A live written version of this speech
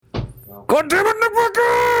God damn it, Nick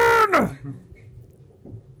Bracken!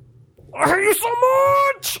 I hate you so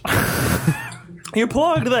much! You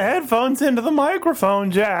plugged the headphones into the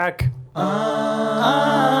microphone jack. Idle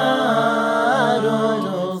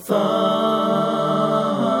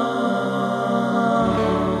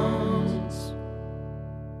Thoughts.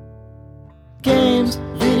 Games,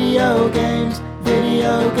 video games,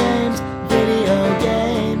 video games, video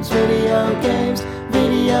games, video games,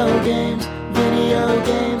 video games, video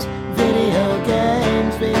games, video games,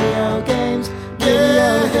 video games,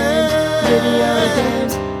 video games, video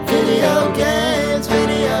games, video games,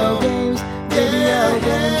 video games, video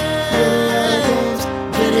games,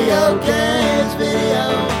 video games, video.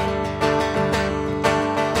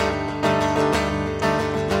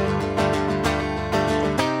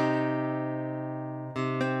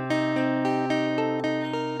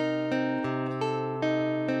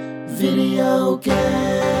 Video games.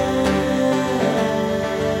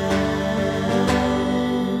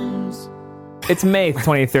 It's May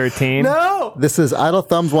 2013. No! This is Idle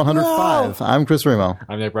Thumbs 105. No! I'm Chris Remo.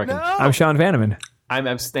 I'm Nick Brecken. I'm Sean Vanneman. I'm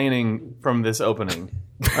abstaining from this opening.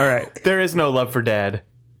 All right. There is no love for Dad.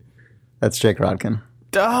 That's Jake Rodkin.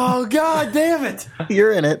 Oh, God damn it.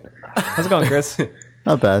 You're in it. How's it going, Chris?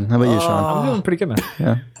 Not bad. How about you, Sean? I'm doing pretty good, man.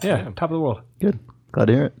 Yeah. Yeah, I'm top of the world. Good. Glad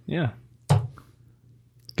to hear it. Yeah.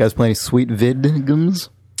 Guys play any sweet vidgums?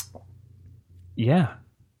 Yeah.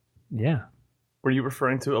 Yeah. Were you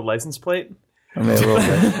referring to a license plate? I mean, a little bit.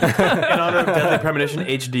 In honor of Deadly Premonition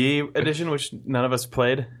HD edition, which none of us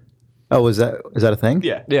played? Oh, is that a thing?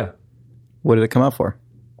 Yeah. Yeah. What did it come out for?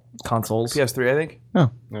 Consoles. PS3, I think. Oh,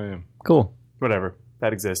 Oh, yeah. cool. Whatever.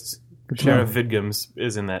 That exists. to Sheriff know. Vidgums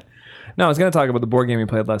is in that. No, I was going to talk about the board game we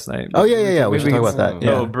played last night. Oh, yeah. We Maybe should talk we about that. can-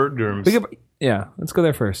 Yeah. Oh, Birdgurms. We could, yeah, let's go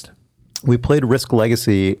there first. We played Risk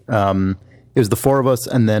Legacy. It was the four of us,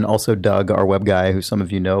 and then also Doug, our web guy, who some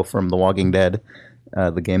of you know from The Walking Dead,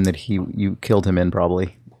 the game that you killed him in,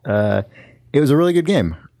 probably. It was a really good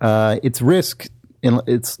game. It's Risk.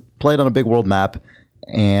 It's played on a big world map,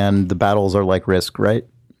 and the battles are like Risk, right?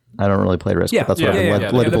 I don't really play Risk, but that's what I've been led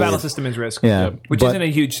to The battle believe. system is Risk. Yeah, Which but- isn't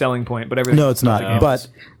a huge selling point, but everything. No, it's not. But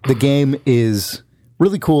the game is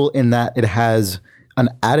really cool in that it has an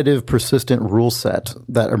additive, persistent rule set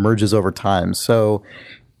that emerges over time. So,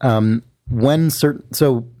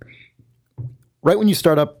 right when you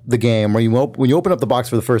start up the game, when you open up the box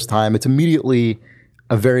for the first time, it's immediately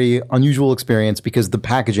a very unusual experience because the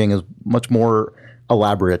packaging is much more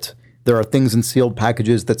elaborate. There are things in sealed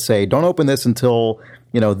packages that say, "Don't open this until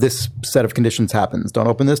this set of conditions happens. Don't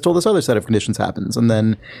open this till this other set of conditions happens." And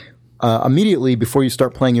then immediately before you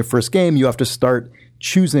start playing your first game, you have to start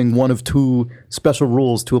choosing one of two special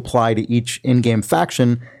rules to apply to each in-game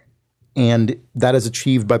faction, and that is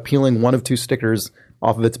achieved by peeling one of two stickers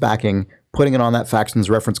off of its backing, putting it on that faction's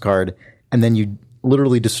reference card, and then you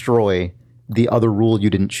literally destroy the other rule you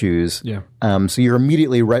didn't choose. Yeah. So you're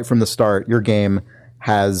immediately, right from the start, your game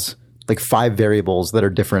has like 5 variables that are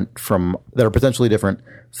potentially different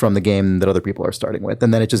from the game that other people are starting with,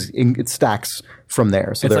 and then it stacks from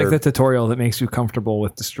there. So It's like the tutorial that makes you comfortable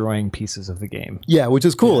with destroying pieces of the game. yeah, which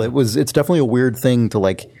is cool. It's definitely a weird thing to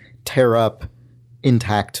like tear up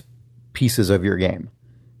intact pieces of your game.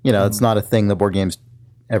 It's not a thing that board games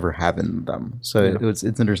ever have in them. So it's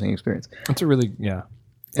an interesting experience. It's a really, yeah.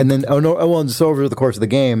 And then so over the course of the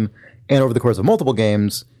game and over the course of multiple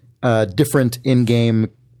games, different in-game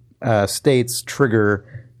states trigger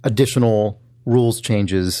additional rules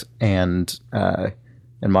changes and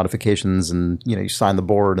modifications, and you sign the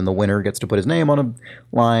board, and the winner gets to put his name on a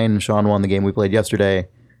line. Sean won the game we played yesterday,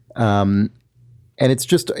 and it's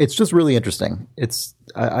just really interesting. It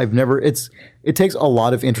takes a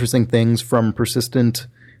lot of interesting things from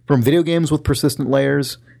video games with persistent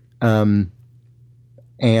layers,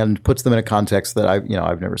 and puts them in a context that I've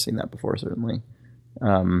never seen that before. Certainly,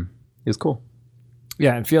 it's cool.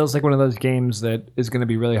 Yeah, it feels like one of those games that is going to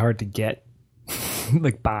be really hard to get,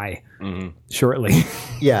 buy shortly.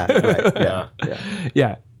 Yeah, right. Yeah.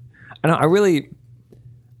 Yeah.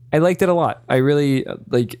 I liked it a lot. I really,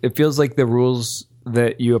 it feels like the rules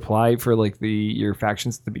that you apply for, your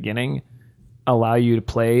factions at the beginning allow you to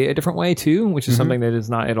play a different way, too, which is something that is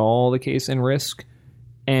not at all the case in Risk.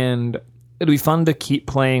 And it'll be fun to keep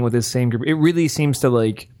playing with this same group. It really seems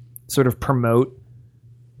to, sort of promote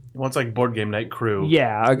Once like board game night crew.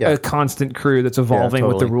 a constant crew that's evolving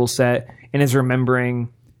with the totally. rule set and is remembering.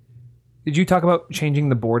 Did you talk about changing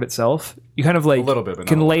the board itself? You kind of little bit, but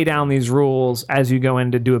can not a lay down these rules as you go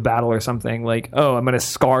in to do a battle or something. I'm going to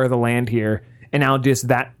scar the land here, and now just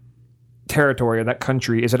that territory or that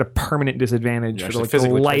country is at a permanent disadvantage for actually like the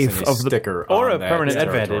physically life placing a of the sticker or on a that permanent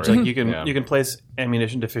territory. advantage. Like you can Yeah. you can place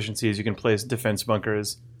ammunition deficiencies, you can place defense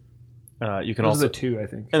bunkers. You can Those also are the two, I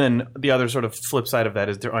think. And then the other sort of flip side of that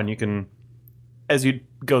is you can, as you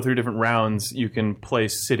go through different rounds, you can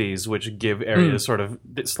place cities which give areas sort of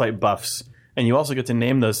slight buffs. And you also get to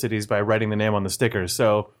name those cities by writing the name on the stickers.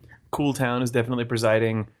 So Cool Town is definitely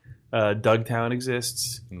presiding. Dugtown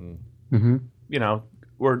exists. Mm-hmm. You know,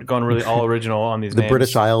 we're going really all original on these The names.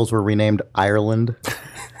 British Isles were renamed Ireland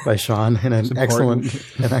by Sean in an excellent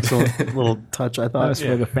little touch, I thought. That's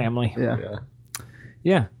for the family. Yeah.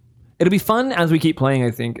 Yeah. It'll be fun as we keep playing, I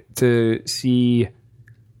think, to see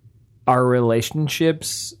our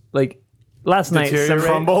relationships. Like last night, Deteriorate?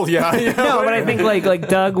 Crumble, yeah. no, but I think like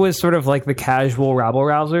Doug was sort of like the casual rabble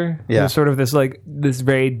rouser. He Yeah. was sort of this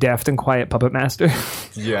very deft and quiet puppet master.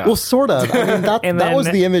 Yeah. Well, sort of. I mean, that And that then- was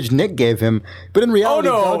the image Nick gave him. But in reality,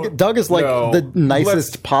 Oh, no. Doug is like No. the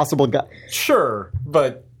nicest possible guy. Sure,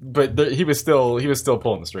 but he was still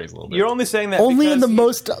pulling the strings a little bit. You're only saying that Only in because the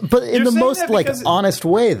most, but in You're the saying most that like because honest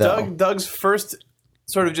way, though. Doug's first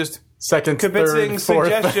sort of just second, convincing third,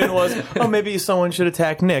 fourth. suggestion was, oh, maybe someone should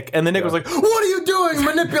attack Nick. And then Nick was like, what are you doing?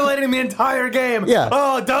 Manipulating the entire game. Yeah.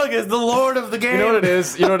 Oh, Doug is the lord of the game. You know what it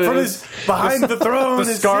is? You know what it From is? his behind the throne, The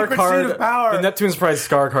his scar secret card, seat of power. the Neptune's Prize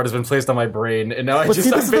scar card has been placed on my brain, and now But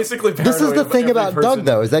see, I'm basically this is paranoid the of thing every about person. Doug,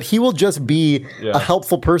 though, is that he will just be Yeah. a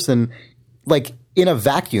helpful person, like in a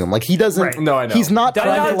vacuum. Like he doesn't. Right. No, I know. He's not Doug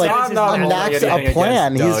trying to is like not enact holding a anything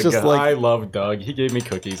plan. against He's Doug. just like I love Doug. He gave me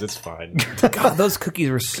cookies. It's fine. God, those cookies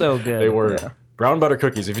were so good. They were brown butter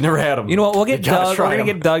cookies. If you never had them, You know what? We'll get you gotta Doug. try We're gonna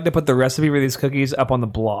 'em. get Doug to put the recipe for these cookies up on the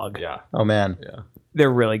blog. Yeah. oh man,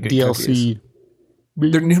 They're really good. Cookies. DLC.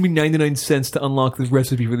 They're going to be 99 cents to unlock the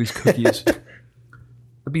recipe for these cookies.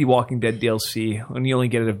 It'd be Walking Dead DLC, and you only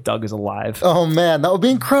get it if Doug is alive. Oh man, that would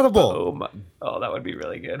be incredible. That would be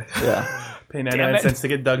really good. Yeah, Pay 99 it. cents to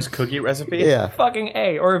get Doug's cookie recipe. yeah. Fucking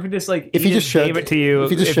A. Or if he just like If he just showed gave it to you,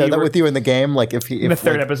 if he just shared that with you in the game, like if he in the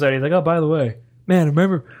third episode, he's like, "Oh, by the way, man,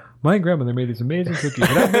 remember my grandmother made these amazing cookies,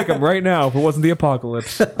 and I'd make them right now if it wasn't the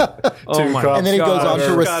apocalypse." Oh my! cups. and then he goes on to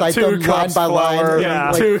God, recite two them line cups by line. flour, and,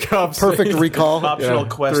 yeah. like, 2 cups. perfect recall. Optional Yeah.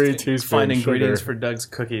 quest 3 to teaspoons find sugar. ingredients for Doug's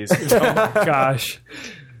cookies. Gosh,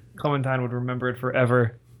 Clementine would remember it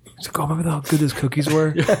forever. She's like, "Oh, remember how good those cookies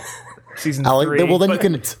were?" Season 3. Well, then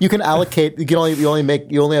you can allocate. You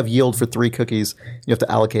only have yield for 3 cookies. You have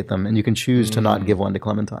to allocate them, and you can choose to not give one to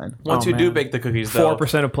Clementine. Once Oh, you do man. bake the cookies, though,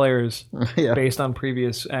 4% of players, Yeah. based on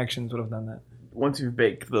previous actions, would have done that. once you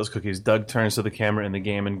bake those cookies, Doug turns to the camera in the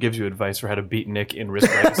game and gives you advice for how to beat Nick in Risk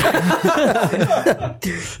Legacy.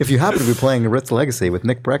 If you happen to be playing Risk Legacy with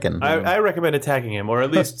Nick Brecken, I recommend attacking him, or at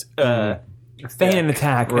least Feign an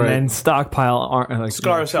attack Right. and then stockpile. Like,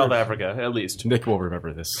 Scar South Africa, at least. Nick will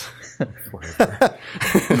remember this forever.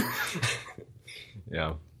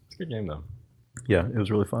 Yeah, it's a good game though. yeah, it was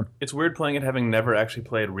really fun. It's weird playing it having never actually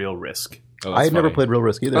played real Risk. Oh, I had that's never funny. played Real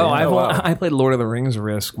Risk either. Oh, yeah. wow. I played Lord of the Rings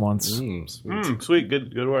Risk once. Sweet. Sweet,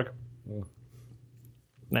 good work.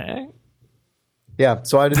 Nah. Yeah,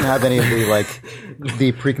 so I didn't have any of the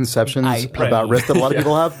the preconceptions about Risk that a lot of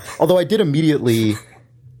people have. Although I did immediately,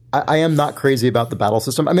 I am not crazy about the battle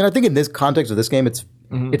system. I mean, I think in this context of this game,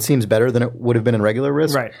 it seems better than it would have been in regular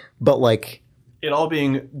Risk. Right. But like, It all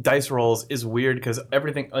being dice rolls is weird because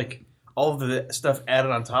everything, like all of the stuff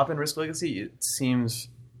added on top in Risk Legacy, it seems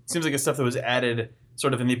like it's stuff that was added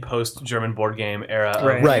sort of in the post-German board game era of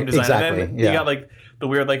Right. game Right, design. exactly, And then yeah. you got like the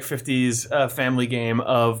weird like 50s family game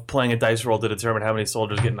of playing a dice roll to determine how many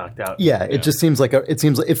soldiers get knocked out. yeah, it just seems like it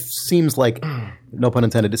seems like no pun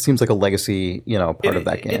intended. It seems like a legacy, part of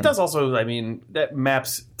that game. It does also, I mean, that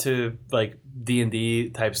maps to like D&D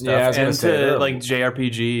type stuff Yeah, I was gonna and say, to they're- like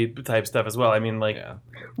JRPG type stuff as well. I mean, like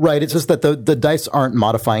Right. It's just that the dice aren't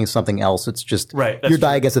modifying something else. It's just Right, that's your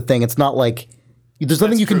die true. against a thing. It's not like there's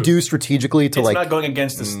nothing you can true. do strategically to it's like. not going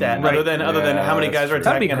against the stat Right. other than how many guys are That'd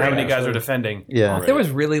be attacking and how great, many guys are actually. defending. yeah. If there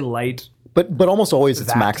was really light. But almost always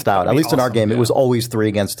it's That maxed out. would At be least in our awesome, game, it was always 3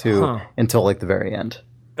 against 2 until like the very end.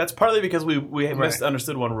 That's partly because we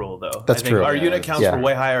misunderstood one rule, though. That's I think true. Our Yeah, unit counts yeah. were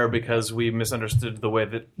way higher because we misunderstood the way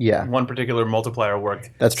that Yeah. one particular multiplier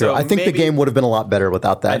worked. That's true. So I think the maybe- game would have been a lot better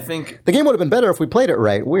without that. I think- the game would have been better if we played it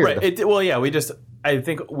right. Weird. Right. Well, yeah, I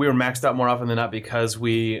think we were maxed out more often than not because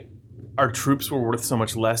our troops were worth so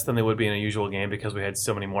much less than they would be in a usual game because we had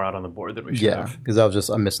so many more out on the board than we should Yeah, have. because that was just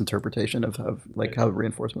a misinterpretation of like how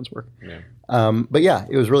reinforcements work. But yeah,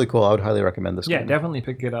 it was really cool. I would highly recommend this Yeah, game. definitely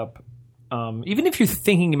pick it up. Even if you're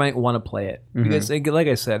thinking you might want to play it. Because, like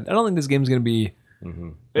I said, I don't think this game's going to be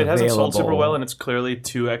It hasn't sold super available. well, and it's clearly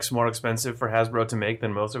 2x more expensive for Hasbro to make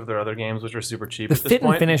than most of their other games, which are super cheap The at this fit and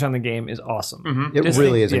point. finish on the game is awesome. It Just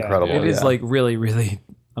really think- is incredible. It is yeah. like really, really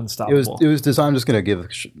unstoppable. It was designed. I'm just going to give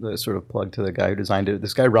the sort of plug to the guy who designed it.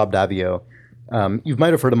 This guy Rob Davio. You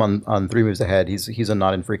might have heard him on Three Moves Ahead. He's a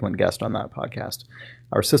not infrequent guest on that podcast,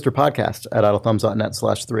 our sister podcast at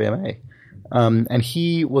idlethumbs.net/3ma. And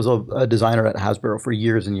he was a designer at Hasbro for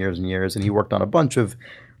years and years and years, and he worked on a bunch of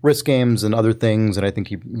Risk games and other things. And I think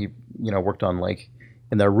he worked on like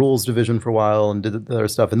in their rules division for a while and did the other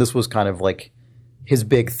stuff. And this was kind of like his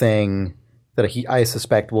big thing that I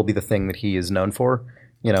suspect will be the thing that he is known for,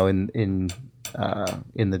 in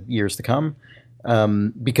the years to come,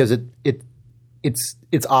 because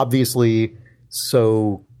it's obviously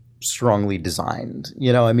so strongly designed.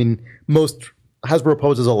 I mean, most Hasbro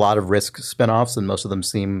poses a lot of Risk spinoffs, and most of them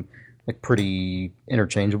seem like pretty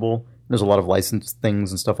interchangeable. There's a lot of licensed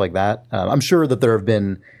things and stuff like that. I'm sure that there have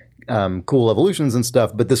been cool evolutions and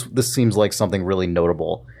stuff, but this seems like something really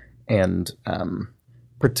notable and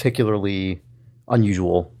particularly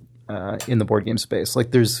unusual in the board game space.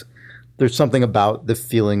 Like there's something about the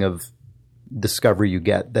feeling of discovery you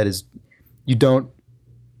get that is you don't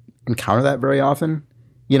encounter that very often.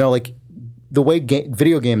 Like the way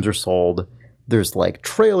video games are sold, there's like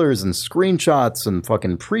trailers and screenshots and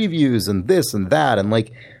fucking previews and this and that, and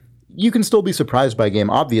like you can still be surprised by a game,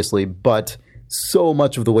 obviously, but so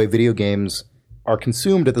much of the way video games are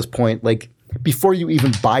consumed at this point, like before you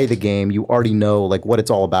even buy the game, you already know like what it's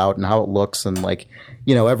all about and how it looks and like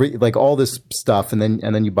every like all this stuff, and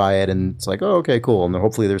then you buy it and it's like, oh, okay, cool, and then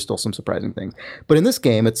hopefully there's still some surprising things. But in this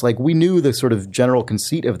game, it's like we knew the sort of general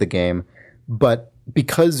conceit of the game, but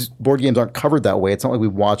because board games aren't covered that way, it's not like we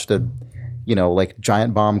watched a like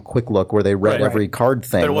Giant Bomb quick look where they read Right. every card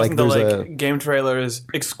thing. There wasn't there's game trailers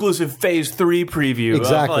exclusive Phase 3 preview.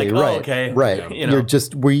 exactly Of right, oh, okay, right. You're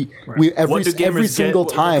just we what every do gamers single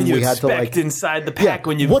get? time what can you we had to expect like inside the pack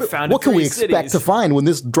when you found what can we expect cities? to find when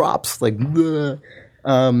this drops? Like,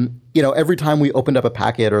 every time we opened up a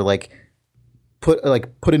packet or like put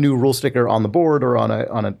a new rule sticker on the board or on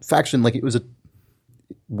a faction, like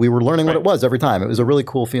we were learning what it was every time. It was a really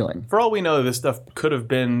cool feeling. For all we know, this stuff could have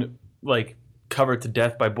been like covered to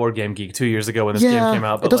death by Board Game Geek 2 years ago when this game came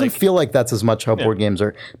out. But it doesn't feel like that's as much how board games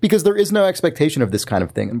are, because there is no expectation of this kind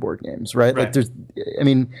of thing in board games, right? Like Right. that There's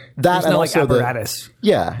and no like also apparatus.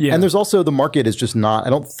 Yeah. And there's also the market is just not, I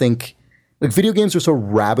don't think, like video games are so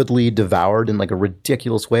rabidly devoured in like a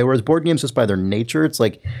ridiculous way, whereas board games, just by their nature, it's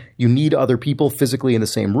like you need other people physically in the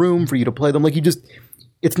same room for you to play them. Like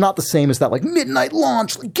it's not the same as that like midnight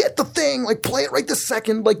launch, like get the thing, like play it right this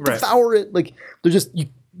second, like devour it. Like they're just,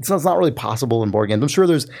 it's not really possible in board games. I'm sure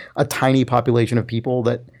there's a tiny population of people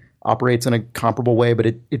that operates in a comparable way, but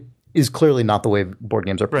it is clearly not the way board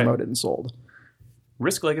games are promoted and sold.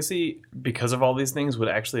 Risk Legacy, because of all these things, would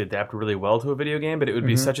actually adapt really well to a video game, but it would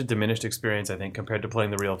be such a diminished experience, I think, compared to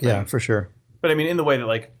playing the real thing. Yeah, for sure. But I mean, in the way that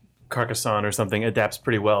like Carcassonne or something adapts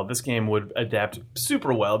pretty well, this game would adapt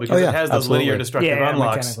super well because it has those linear destructive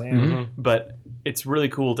unlocks. mechanically. But it's really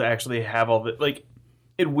cool to actually have all the like.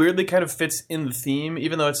 It weirdly kind of fits in the theme,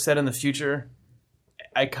 even though it's set in the future.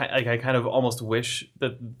 I kind of almost wish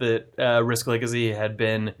that Risk Legacy had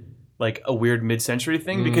been like a weird mid-century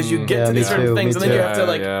thing, because you get to these certain things and then you have to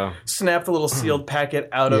like snap the little sealed packet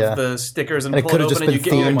out of the stickers and it pull could it have open, just and you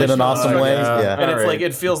been get your themed in an like, awesome way. Yeah. and it's Alright. like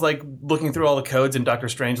it feels like looking through all the codes in Dr.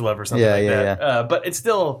 Strangelove or something like that. But it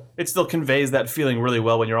still conveys that feeling really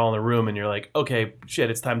well when you're all in the room and you're like, okay, shit,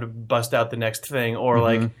 it's time to bust out the next thing, or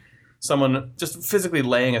like someone just physically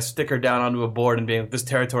laying a sticker down onto a board and being, this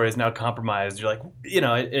territory is now compromised. You're like,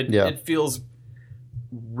 it feels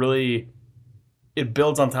really. It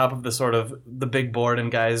builds on top of the sort of the big board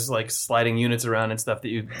and guys like sliding units around and stuff that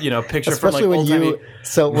you picture Especially from like when old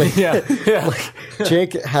timey. like,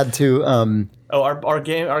 Jake had to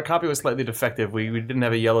Our copy was slightly defective. We didn't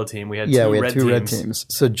have a yellow team. We had two red teams.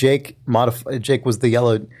 So Jake was the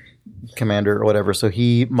yellow commander or whatever. So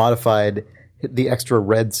he modified the extra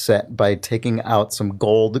red set by taking out some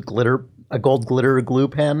gold glitter glue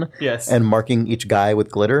pen, and marking each guy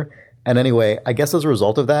with glitter. And anyway, I guess as a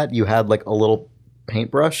result of that, you had like a little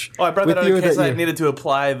paintbrush. Oh, I brought that out in case I needed to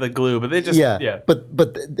apply the glue, but they just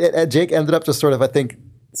But Jake ended up just sort of, I think,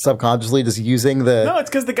 subconsciously just using the. No, it's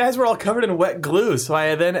because the guys were all covered in wet glue. So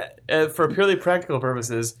I then, for purely practical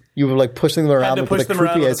purposes, you were like pushing them around with a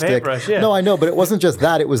croupier stick. No, I know, but it wasn't just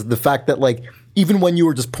that. It was the fact that like even when you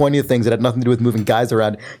were just pointing at things that had nothing to do with moving guys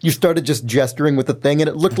around, you started just gesturing with the thing, and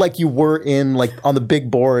it looked like you were in like on the big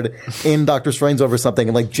board in Dr. Strangelove or something,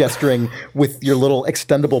 and like gesturing with your little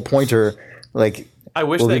extendable pointer, like. I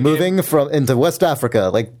wish we'll that be moving into West Africa.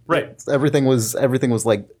 Like, Right. everything was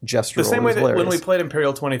like gestural. The same It way was that when hilarious. we played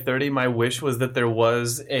Imperial 2030, my wish was that there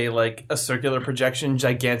was a circular projection,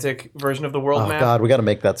 gigantic version of the world Oh map. God, we got to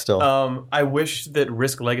make that still. I wish that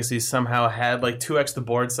Risk Legacy somehow had 2x the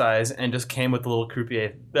board size and just came with the little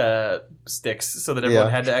croupier sticks, so that everyone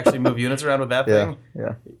Yeah. had to actually move units around with that yeah, thing.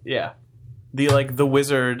 yeah. Yeah, the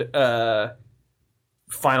Wizard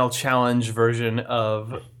final challenge version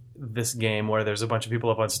of this game, where there's a bunch of people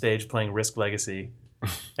up on stage playing Risk Legacy,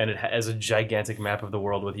 and it has a gigantic map of the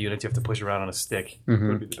world with units you have to push around on a stick. Mm-hmm.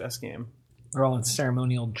 Would be the best game. They're all in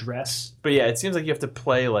ceremonial dress. But yeah, it seems like you have to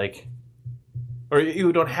play or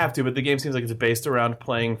you don't have to, but the game seems like it's based around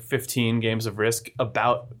playing 15 games of Risk.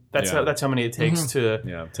 That's how many it takes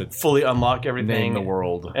to to fully unlock everything. name the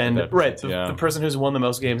world. And That- the person who's won the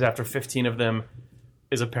most games after 15 of them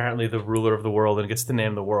is apparently the ruler of the world and gets to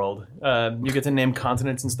name the world. You get to name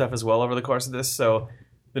continents and stuff as well over the course of this, so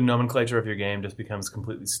the nomenclature of your game just becomes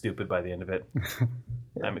completely stupid by the end of it.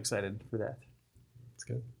 I'm excited for that. It's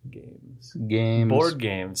good. Games. Board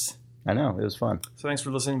games. I know, it was fun. So thanks for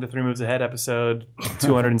listening to 3 Moves Ahead, episode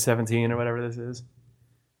 217 or whatever this is.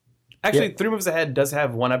 Actually, Yeah. 3 Moves Ahead does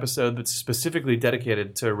have one episode that's specifically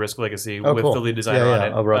dedicated to Risk Legacy Oh, with cool. the lead designer Yeah, on yeah.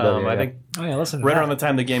 it. Oh, right, yeah, I yeah. think Oh yeah, listen to right that. around the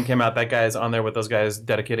time the game came out, that guy is on there with those guys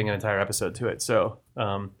dedicating an entire episode to it. So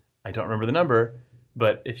I don't remember the number,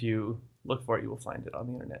 but if you look for it, you will find it on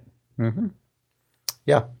the internet.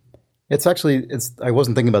 Yeah. I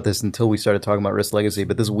wasn't thinking about this until we started talking about Risk Legacy,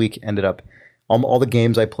 but this week ended up, all the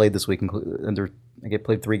games I played this week, I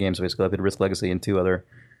played 3 games basically. I played Risk Legacy and 2 other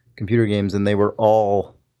computer games, and they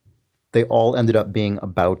all ended up being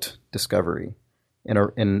about discovery in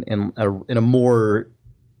a more,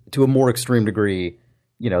 to a more extreme degree,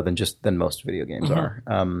 than most video games are.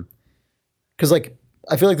 Because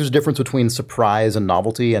I feel like there's a difference between surprise and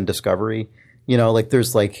novelty and discovery.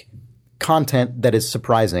 There's content that is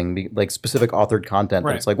surprising, like specific authored content.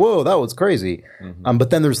 Right. That's like, whoa, that was crazy.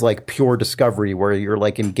 But then there's pure discovery where you're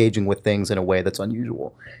engaging with things in a way that's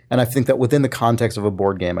unusual. And I think that within the context of a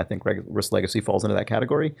board game, I think Risk Legacy falls into that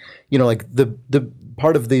category. The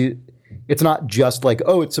part of it's not just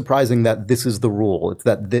it's surprising that this is the rule.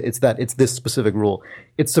 It's this specific rule.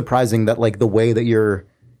 It's surprising that the way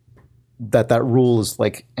that that rule is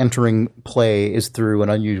entering play is through an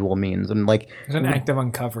unusual means, and There's an act of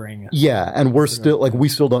uncovering. yeah, and we're still we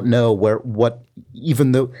still don't know what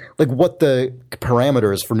the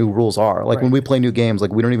parameters for new rules are. When we play new games,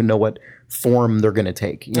 we don't even know what form they're going to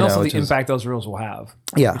take. And also the impact those rules will have.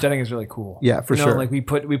 Yeah. Which I think is really cool. Yeah, for sure. We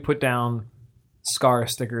put down scar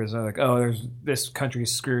stickers and there's this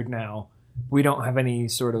country's screwed now. We don't have any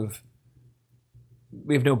sort of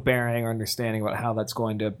we have no bearing or understanding about how that's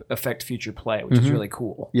going to affect future play, which is really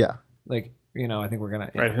cool. Yeah, I think we're gonna.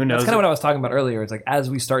 Right, who knows? That's kind of what I was talking about earlier. It's as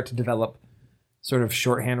we start to develop sort of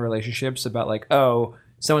shorthand relationships about oh,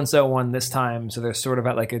 so and so won this time, so they're sort of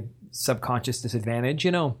at a subconscious disadvantage,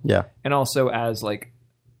 yeah, and also as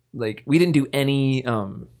we didn't do any. There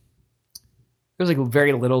was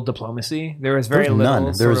very little diplomacy. There was very there's little.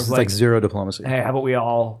 none. Sort There's of zero diplomacy. hey, how about we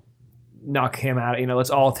all knock him out? Let's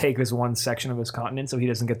all take this one section of his continent so he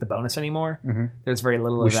doesn't get the bonus anymore. There's very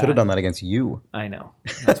little We of that. should have done that against you. I know.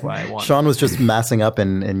 That's why I won. Sean was just massing up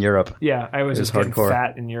in Europe. Yeah, I was just getting hardcore.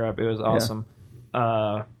 fat in Europe. It was awesome.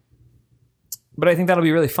 But I think that'll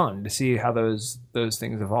be really fun to see how those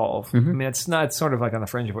things evolve. I mean, it's sort of on the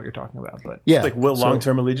fringe of what you're talking about, but Yeah, Will so-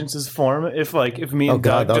 long-term allegiances form if me and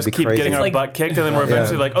God, that Doug would just be keep crazy. getting It's our like- butt kicked, and then we're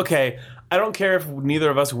eventually okay, I don't care if neither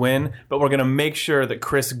of us win, but we're gonna make sure that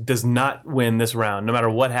Chris does not win this round, no matter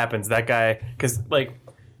what happens. That guy, because do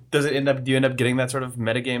you end up getting that sort of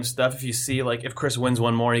metagame stuff? If you see if Chris wins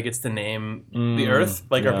one more, he gets to name the Earth.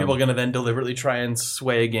 Are people gonna then deliberately try and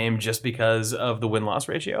sway a game just because of the win-loss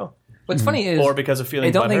ratio? what's funny is Or because of feeling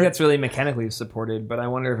I don't think butthurt? that's really mechanically supported, but I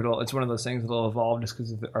wonder if it's one of those things that'll evolve just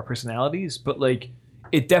because of our personalities. But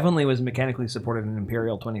it definitely was mechanically supported in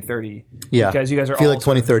Imperial 2030. Yeah, because you guys are I feel all like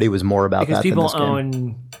 2030 was more about because that people than this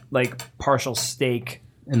game. own partial stake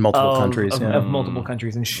In multiple of, countries. of, yeah. of multiple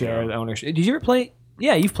countries and share the ownership. Did you ever play?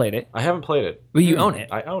 Yeah, you've played it. I haven't played it. Well, you own it.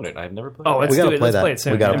 I own it. I've never played Oh, it. let's We gotta do it. play Let's that. play it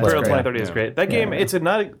soon. We gotta play Imperial it. 2030 is great. That game, it's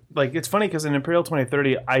it's funny because in Imperial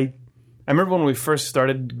 2030, I remember when we first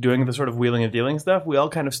started doing the sort of wheeling and dealing stuff, we all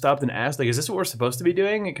kind of stopped and asked, is this what we're supposed to be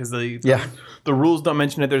doing? Because the rules don't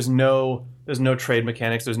mention it. There's no trade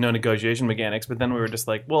mechanics. There's no negotiation mechanics. But then we were just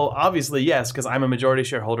well, obviously, yes, because I'm a majority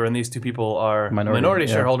shareholder and these two people are minority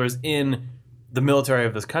yeah. shareholders in the military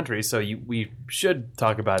of this country, so we should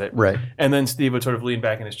talk about it. Right. And then Steve would sort of lean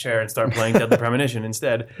back in his chair and start playing Deadly Premonition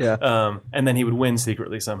instead. Yeah. And then he would win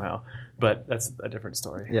secretly somehow. But that's a different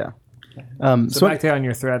story. Yeah. So back to on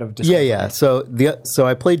your thread of Yeah. So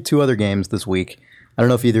I played 2 other games this week. I don't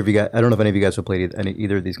know if any of you guys have played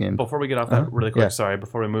either of these games. Before we get off that really quick, Yeah. sorry,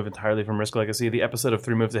 before we move entirely from Risk Legacy, the episode of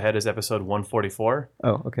 3 Moves Ahead is episode 144.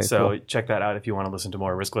 Oh, okay. So cool. check that out if you want to listen to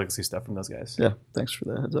more Risk Legacy stuff from those guys. Yeah, thanks for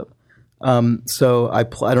the heads up. So I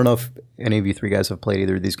don't know if any of you 3 guys have played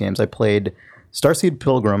either of these games. I played Starseed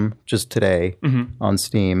Pilgrim just today on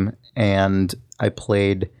Steam, and I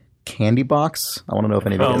played Candy Box. I want to know if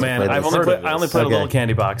any of you guys have played this. I only played a little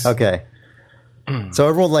candy box. Okay. So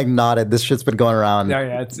everyone like nodded. This shit's been going around.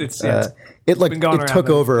 Yeah, it's It been going around took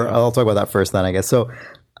the- over. yeah. I'll talk about that first, then I guess. So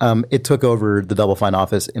it took over the Double Fine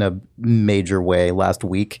office in a major way last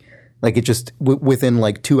week. Like it just within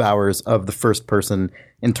like 2 hours of the first person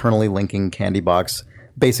internally linking Candy Box,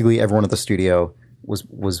 basically everyone at the studio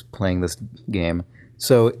was playing this game.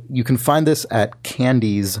 So you can find this at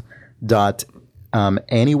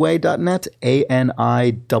candies.anyway.net,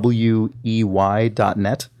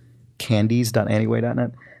 ANIWEY.net,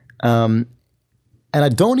 candies.anyway.net. And I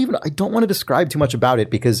don't want to describe too much about it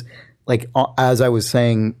because, like, as I was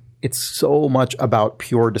saying, it's so much about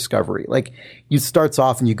pure discovery. Like, you starts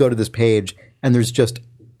off and you go to this page and there's just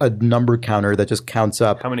a number counter that just counts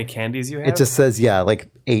up. How many candies you have? It just says, like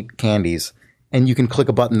 8 candies. And you can click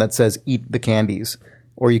a button that says eat the candies.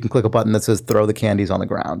 Or you can click a button that says throw the candies on the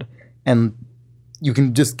ground. And you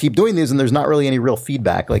can just keep doing these and there's not really any real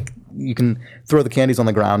feedback. Like, you can throw the candies on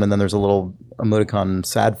the ground and then there's a little emoticon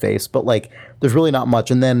sad face. But, like, there's really not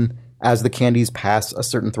much. And then as the candies pass a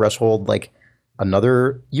certain threshold, like,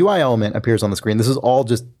 another UI element appears on the screen. This is all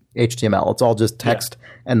just HTML. It's all just text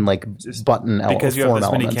and like button because you have form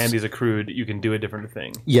this many elements. candies accrued, you can do a different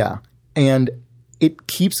thing. Yeah. And it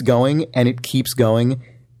keeps going and it keeps going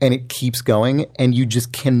and it keeps going and you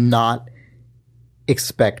just cannot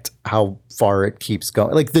expect how far it keeps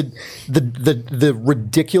going. Like the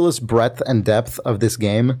ridiculous breadth and depth of this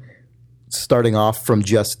game, starting off from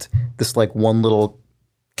just this like one little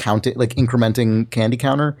incrementing candy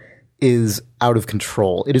counter, is out of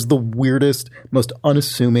control. It is the weirdest, most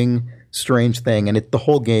unassuming, strange thing, and the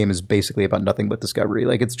whole game is basically about nothing but discovery.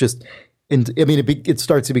 Like, it's just, it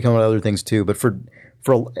starts to become other things too. But for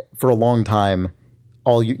a long time,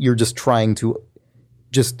 you're just trying to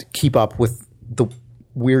just keep up with the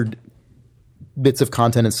weird bits of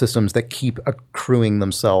content and systems that keep accruing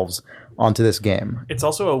themselves onto this game. It's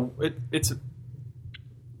also it's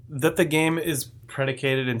that the game is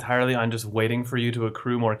predicated entirely on just waiting for you to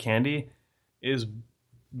accrue more candy is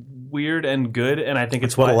weird and good, and I think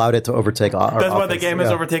it's what allowed it to overtake our that's why office. the game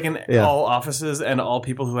has overtaken Yeah. all offices and all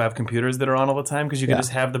people who have computers that are on all the time, because you can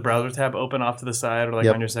just have the browser tab open off to the side or like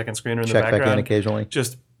on your second screen or in Check the background. back in occasionally.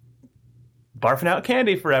 Just barfing out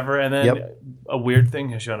candy forever, and then a weird thing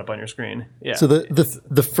has shown up on your screen. Yeah. So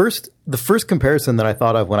the first comparison that I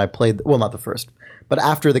thought of when I played, well, not the first, but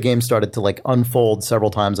after the game started to like unfold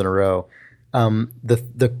several times in a row,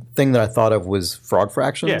 the thing that I thought of was Frog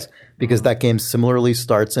Fractions, because that game similarly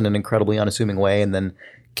starts in an incredibly unassuming way and then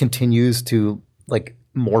continues to like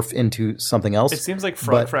morph into something else. It seems like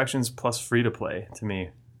Frog Fractions plus free to play to me.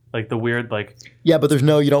 Like the weird, like, yeah, but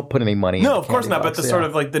you don't put any money. no, in of course Candy not. Box, But the sort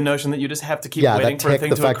of like the notion that you just have to keep that waiting for a tick, thing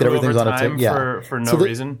the to fact that accrue everything's over on a time tick, for no So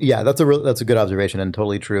reason. Yeah, that's a good observation and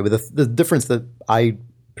totally true. But the difference that I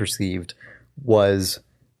perceived was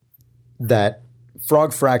that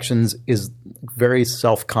Frog Fractions is very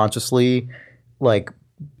self-consciously like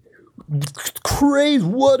crazy.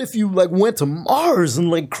 What if you like went to Mars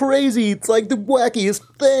and like crazy? It's like the wackiest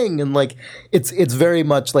thing, and like it's very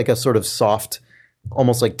much like a sort of soft,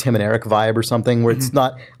 almost like Tim and Eric vibe or something, where it's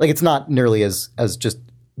not nearly as just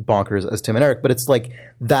bonkers as Tim and Eric, but it's like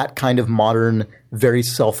that kind of modern, very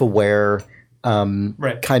self-aware,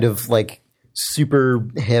 kind of like super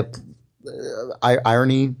hip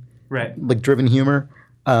irony, like driven humor.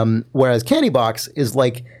 Whereas Candy Box is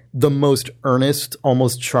like the most earnest,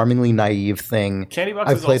 almost charmingly naive thing Candy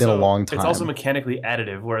Box I've is played also, in a long time. It's also mechanically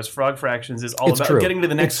additive, whereas Frog Fractions is all It's about true. getting to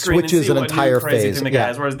the next It screen and switches see an what entire new crazy phase. thing the Yeah,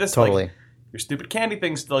 guy is. Whereas this, totally. like, your stupid candy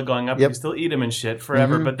thing's still going up. Yep. You still eat them and shit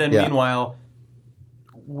forever. But then Yeah. meanwhile,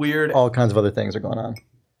 weird. All kinds of other things are going on.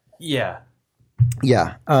 Yeah.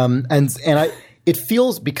 Yeah, and it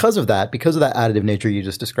feels because of that additive nature you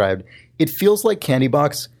just described, it feels like Candy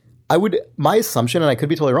Box. My assumption, and I could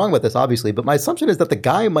be totally wrong with this, obviously, but my assumption is that the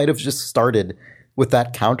guy might have just started with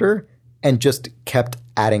that counter and just kept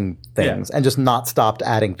adding things and just not stopped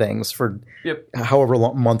adding things for however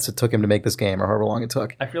long months it took him to make this game or however long it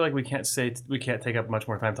took. I feel like we can't take up much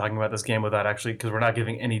more time talking about this game without actually, because we're not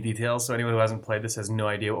giving any details. So anyone who hasn't played this has no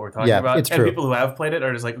idea what we're talking about. It's and true. people who have played it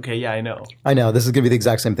are just like, okay, yeah, I know. I know this is going to be the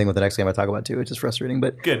exact same thing with the next game I talk about too, which is frustrating.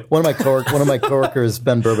 But Good. One of my coworkers,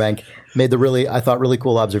 Ben Burbank, made the really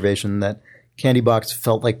cool observation that Candy Box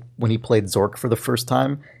felt like when he played Zork for the first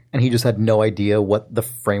time, and he just had no idea what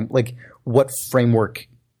what framework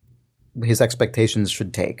his expectations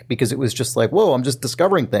should take, because it was just like, whoa, I'm just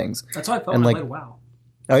discovering things. That's how I felt And, when like- I played WoW.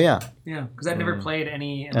 Oh yeah, Yeah, because I'd never played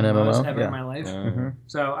any An MMOs MMO? ever Yeah. in my life,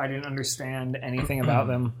 so I didn't understand anything about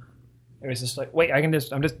them. It was just like, wait,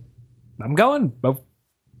 I'm going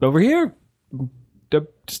over here,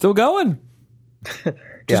 still going.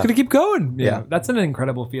 Just gonna keep going. Yeah. That's an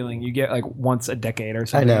incredible feeling. You get like once a decade or I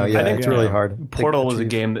something. know. Yeah, think, it's really hard. Portal was a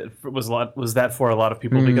game that was that for a lot of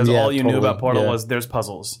people, because yeah, all you knew totally, about Portal yeah. was there's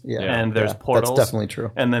puzzles Yeah, and there's yeah, portals. That's definitely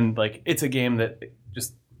true. And then like it's a game that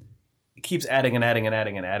just keeps adding and adding and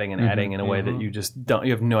adding and adding and adding in a way that you just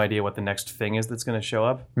you have no idea what the next thing is that's going to show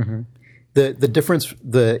up. The difference,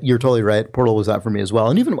 you're totally right. Portal was that for me as well,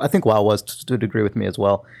 and even I think WoW was to a degree with me as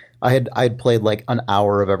well. I had played like an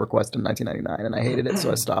hour of EverQuest in 1999, and I hated it,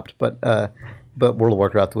 so I stopped. But World of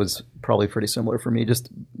Warcraft was probably pretty similar for me,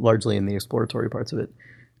 just largely in the exploratory parts of it.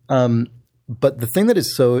 But the thing that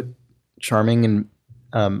is so charming and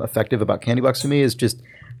effective about Candy Box to me is just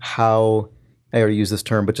how, I already use this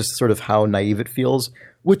term, but just sort of how naive it feels,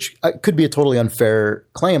 which could be a totally unfair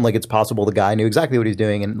claim. Like, it's possible the guy knew exactly what he's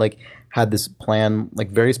doing and like had this plan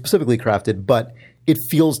like very specifically crafted, but it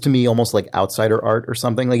feels to me almost like outsider art or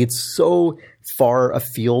something. Like, it's so far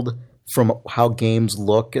afield from how games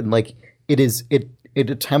look, and like it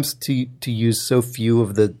attempts to use so few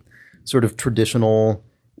of the sort of traditional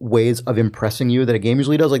ways of impressing you that a game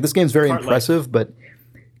usually does. Like, this game's very Cart impressive, but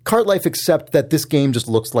Cart Life, except that this game just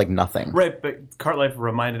looks like nothing. Right, but Cart Life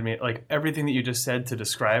reminded me, like, everything that you just said to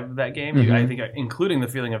describe that game, I think, including the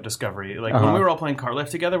feeling of discovery. Like, when we were all playing Cart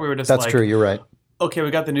Life together, we were just That's like, true. You're right. okay,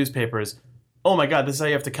 we got the newspapers. Oh my god, this is how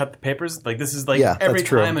you have to cut the papers? Like, this is like Yeah, every that's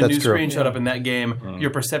true. time a That's new true. screen showed up in that game,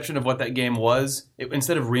 your perception of what that game was,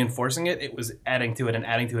 instead of reinforcing it, it was adding to it and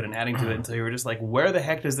adding to it and adding to it until you were just like, where the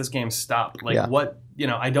heck does this game stop? Like, Yeah. what,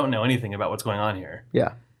 I don't know anything about what's going on here.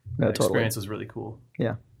 Yeah. No, The totally. experience was really cool.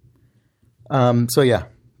 Yeah. So yeah,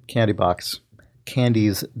 Candy Box,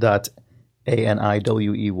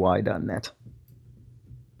 candies.aniwey.net.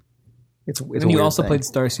 It's a And you weird also thing. played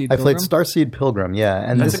Starseed I played Pilgrim? Starseed Pilgrim, yeah,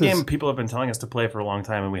 and That's this a game is people have been telling us to play for a long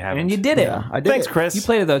time, and we haven't. And you did it. yeah, I did. Thanks, it. Chris. You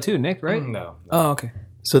played it though too, Nick, right? No. Oh, okay.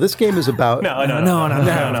 So this game is about No.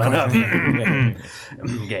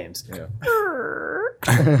 Games.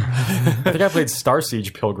 I think I played Star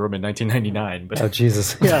Siege Pilgrim in 1999, but Oh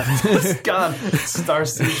Jesus, yeah. God, Star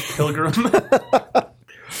Siege Pilgrim.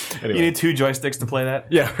 anyway. You need 2 joysticks to play that?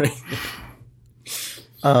 Yeah, right.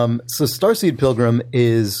 So Starseed Pilgrim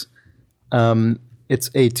is it's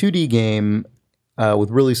a 2D game with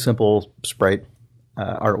really simple sprite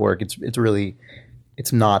artwork.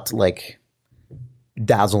 It's not like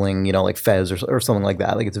dazzling, like Fez or something like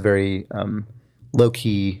that. Like, it's a very low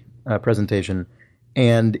key presentation,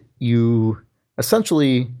 and you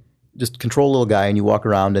essentially just control a little guy and you walk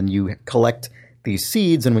around and you collect these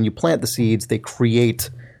seeds, and when you plant the seeds, they create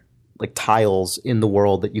like tiles in the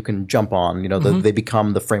world that you can jump on. They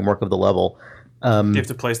become the framework of the level. Do you have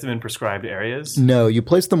to place them in prescribed areas? No, you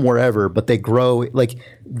place them wherever, but they grow. Like,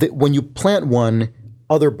 when you plant one,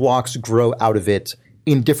 other blocks grow out of it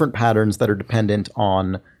in different patterns that are dependent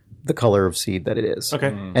on the color of seed that it is. Okay.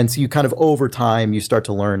 And so you kind of, over time, you start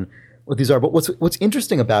to learn what these are. But what's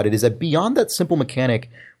interesting about it is that beyond that simple mechanic,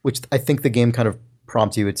 which I think the game kind of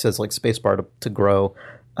prompts you, it says like spacebar to grow,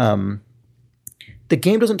 the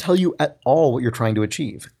game doesn't tell you at all what you're trying to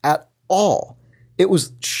achieve. At all. It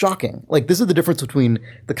was shocking. Like, this is the difference between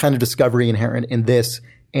the kind of discovery inherent in this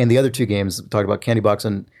and the other 2 games we talked about, Candy Box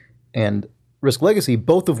and Risk Legacy,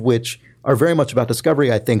 both of which are very much about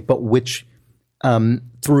discovery, I think, but which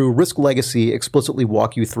through Risk Legacy explicitly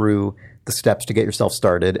walk you through the steps to get yourself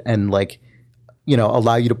started and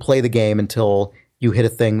allow you to play the game until you hit a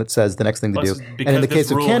thing that says the next thing to Plus, do. because And in the this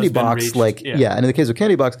case of rule Candy has been Box, reached, and in the case of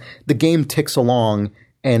Candy Box, the game ticks along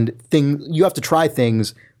and you have to try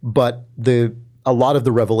things, but a lot of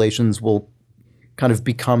the revelations will kind of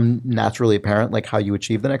become naturally apparent, like how you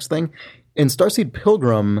achieve the next thing. In Starseed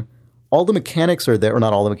Pilgrim, all the mechanics are there, or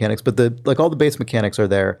not all the mechanics, but all the base mechanics are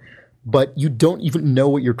there, but you don't even know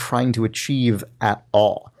what you're trying to achieve at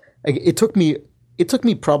all. Like, it took me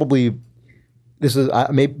probably,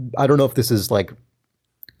 I don't know if this is like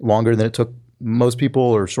longer than it took most people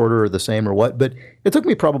or shorter or the same or what, but it took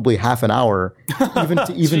me probably half an hour even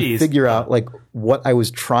to Jeez. figure out like what I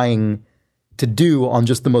was trying to do on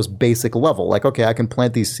just the most basic level. Like, okay, I can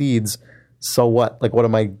plant these seeds. So what? Like,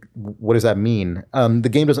 what does that mean? The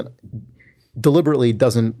game deliberately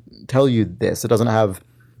doesn't tell you this. It doesn't have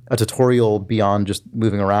a tutorial beyond just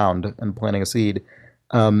moving around and planting a seed.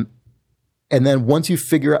 And then once you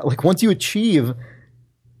figure out, like once you achieve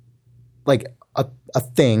like a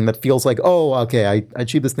thing that feels like, oh, okay, I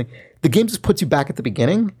achieved this thing, the game just puts you back at the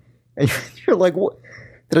beginning and you're like, what?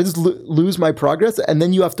 Did I just lose my progress? And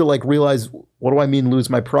then you have to like realize, what do I mean lose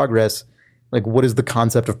my progress? Like, what is the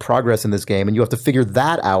concept of progress in this game? And you have to figure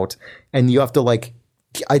that out. And you have to like,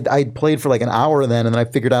 I played for like an hour then, and then I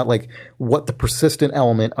figured out like what the persistent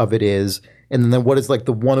element of it is. And then what is like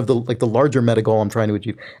the one of the like the larger meta goal I'm trying to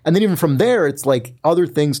achieve. And then even from there, it's like other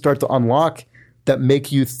things start to unlock that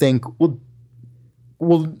make you think,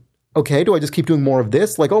 well, okay, do I just keep doing more of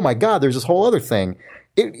this? Like, oh my God, there's this whole other thing.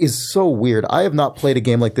 It is so weird. I have not played a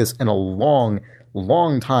game like this in a long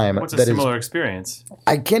time. What's a similar experience?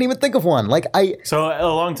 I can't even think of one. So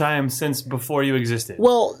a long time since before you existed.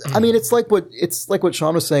 Well, I mean, it's like what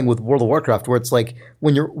Sean was saying with World of Warcraft, where it's like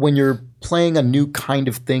when you're playing a new kind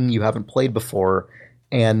of thing you haven't played before,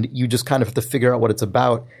 and you just kind of have to figure out what it's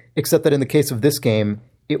about. Except that in the case of this game,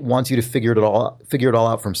 it wants you to figure it all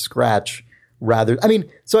out from scratch.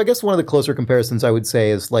 So I guess one of the closer comparisons I would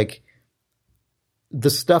say is like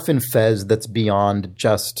the stuff in Fez that's beyond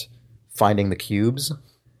just finding the cubes,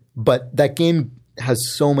 but that game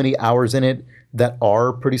has so many hours in it that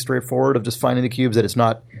are pretty straightforward of just finding the cubes that it's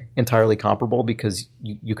not entirely comparable, because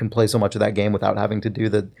you can play so much of that game without having to do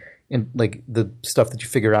the stuff that you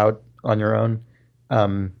figure out on your own.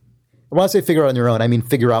 When I say figure out on your own, I mean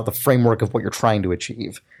figure out the framework of what you're trying to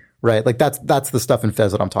achieve, right? Like that's the stuff in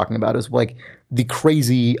Fez that I'm talking about, is like the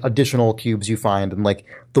crazy additional cubes you find and like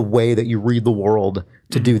the way that you read the world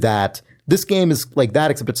to do that. This game is like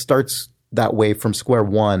that, except it starts that way from square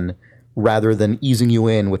one rather than easing you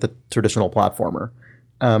in with a traditional platformer.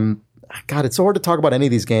 God, it's so hard to talk about any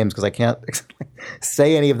of these games because I can't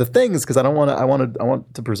say any of the things because I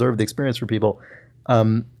want to preserve the experience for people.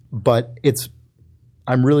 But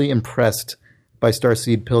I'm really impressed by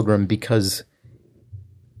Starseed Pilgrim because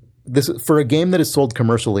this, for a game that is sold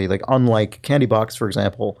commercially, like unlike Candy Box, for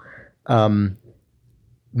example,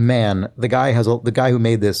 man, the guy who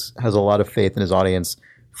made this has a lot of faith in his audience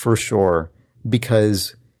for sure.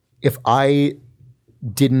 Because if I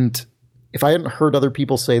hadn't heard other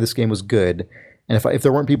people say this game was good, and if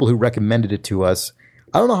there weren't people who recommended it to us,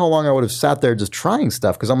 I don't know how long I would have sat there just trying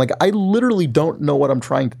stuff. Because I'm like, I literally don't know what I'm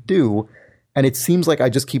trying to do, and it seems like I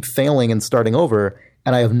just keep failing and starting over,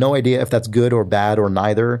 and I have no idea if that's good or bad or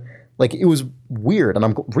neither. Like, it was weird, and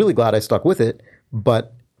I'm really glad I stuck with it.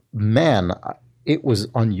 But man, it was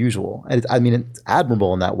unusual. I mean, it's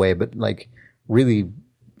admirable in that way, but like really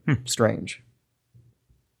strange.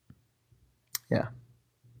 Yeah.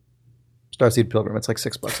 Starseed Pilgrim. It's like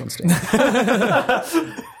 $6 on Steam.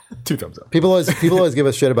 2 thumbs up. People always give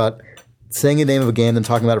us shit about saying the name of a game and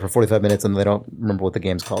talking about it for 45 minutes and they don't remember what the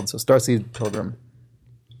game's called. So Starseed Pilgrim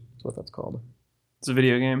is what that's called. It's a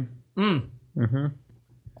video game. Mm-hmm.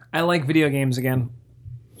 I like video games again.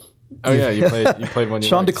 Oh yeah, you played one.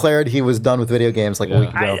 Sean declared he was done with video games like a week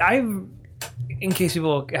ago. I've, in case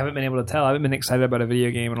people haven't been able to tell, I haven't been excited about a video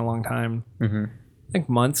game in a long time. Mm-hmm. I think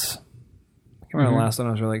months. I can't remember the last one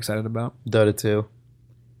I was really excited about. Dota 2.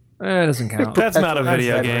 It doesn't count. That's not a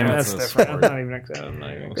video game. That's different. I'm not even excited.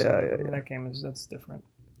 Yeah. That game that's different.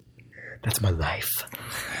 That's my life.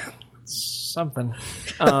 Something.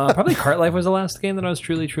 Probably Cart Life was the last game that I was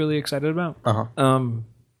truly, truly excited about.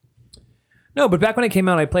 No, but back when it came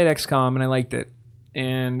out, I played XCOM and I liked it, but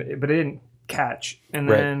it didn't catch. And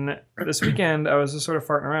then this weekend, I was just sort of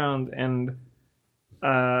farting around, and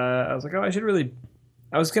I was like, oh,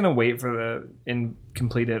 I was gonna wait for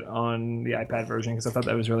complete it on the iPad version because I thought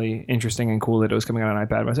that was really interesting and cool that it was coming out on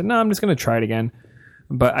iPad. But I said, no, I'm just gonna try it again.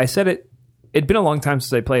 But I said it'd been a long time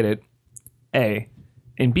since I played it. A,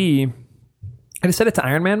 and B, I just set it to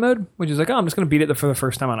Iron Man mode, which is like, oh, I'm just gonna beat it for the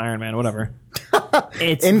first time on Iron Man, whatever.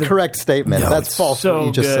 It's incorrect statement. That's false. So what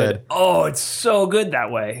you just said. Oh, it's so good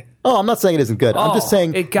that way. Oh, I'm not saying it isn't good. I'm just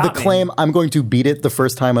saying it got the me. claim I'm going to beat it the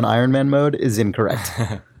first time on Iron Man mode is incorrect.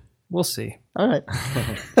 We'll see. All right.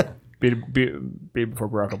 Beat it before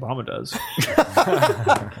Barack Obama does.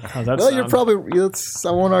 How's that Well, sound? you're probably.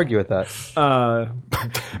 I won't argue with that.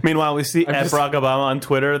 Meanwhile, we see at Barack Obama on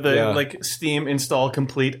Twitter the Steam install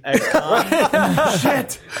complete XCOM.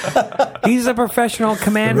 Shit, He's a professional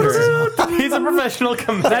commander. he's a professional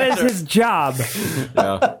commander. That is his job.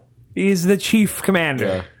 Yeah. He's the chief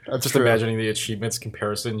commander. I'm just True. imagining the achievements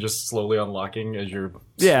comparison just slowly unlocking as you're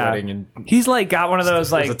Yeah, sweating and he's like got one of those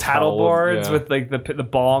There's like a paddle towel, boards yeah. with like the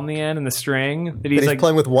ball on the end and the string that And he's he's like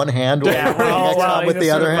playing with one hand, yeah, playing well, XCOM he's with just the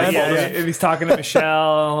sort other of like, hand. yeah, if he's talking to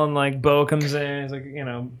Michelle and like Bo comes in, he's like, you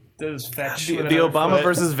know, does fetch The with Obama another foot.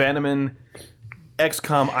 versus Vanneman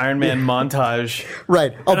XCOM Iron Man montage.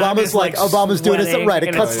 Right. I'm Obama's just, like, like, Obama's doing it. sweating, Right. It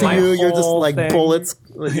and cuts it's to my you. You're just whole like thing. bullets.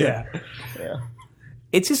 Yeah.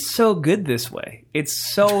 It's just so good this way. It's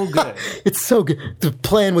so good. It's so good.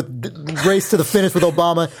 Playing with race to the finish with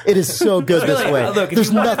Obama. It is so good this way. Look, if There's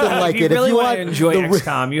you want- nothing like if you it. really if you want want to enjoy the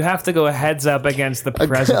XCOM, you have to go heads up against the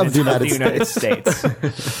president of the United States.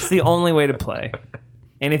 It's the only way to play.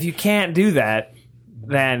 And if you can't do that,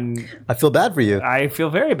 then I feel bad for you. I feel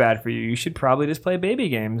very bad for you. You should probably just play baby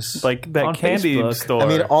games Like that on candy Facebook. store. I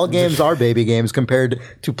mean, all games are baby games compared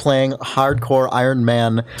to playing hardcore Iron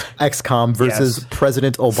Man XCOM versus Yes.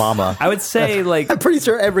 President Obama. I would say like I'm pretty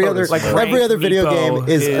sure every other video game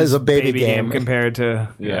is a baby game. compared to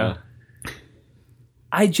yeah.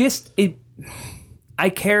 I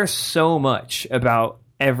care so much about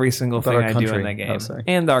every single About thing our I do in country. that game Oh, sorry.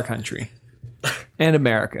 and our country and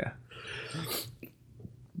America.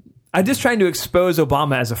 I'm just trying to expose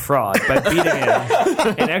Obama as a fraud by beating him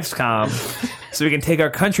in XCOM so we can take our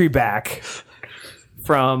country back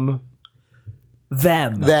from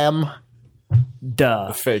them. Them.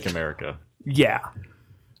 Duh. Fake America. Yeah.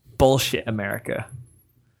 Bullshit America.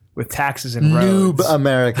 With taxes and Noob roads.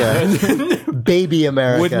 America. Baby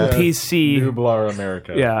America. Wooden PC. Nublar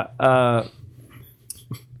America. Yeah.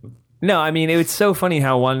 No, I mean, it's so funny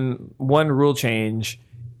how one rule change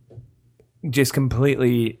just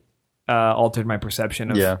completely altered my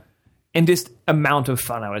perception of Yeah. and just amount of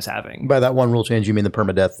fun I was having. By that one rule change, you mean the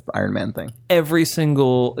permadeath Iron Man thing. Every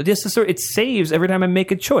single just the sort it saves every time I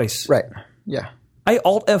make a choice. Right. Yeah. I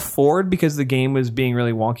Alt F4'd because the game was being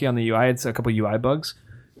really wonky on the UI. It's a couple UI bugs.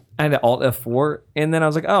 I had to Alt F4 and then I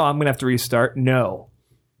was like, oh, I'm gonna have to restart. No.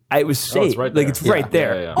 It was saved. right like there. it's right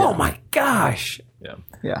there. Yeah, yeah. Oh my gosh. Yeah.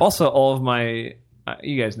 Yeah. Also, all of my,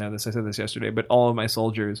 you guys know this, I said this yesterday, but all of my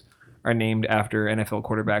soldiers are named after NFL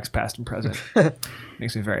quarterbacks, past and present.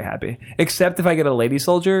 Makes me very happy. Except if I get a lady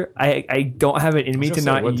soldier, I don't have it in me to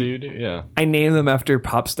not. What do you do? Yeah. I name them after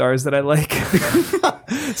pop stars that I like.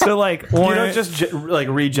 So like, you Warren, don't just like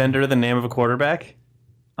regender the name of a quarterback.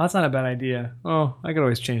 oh, that's not a bad idea. Oh, I could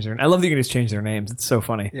always change their. I love that you can just change their names. It's so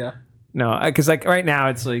funny. Yeah. No, because like right now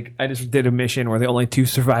it's like I just did a mission where the only two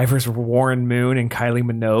survivors were Warren Moon and Kylie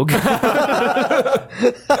Minogue,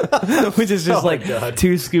 which is just like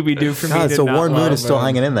too Scooby Doo for me. God, to so not Warren love. Moon is still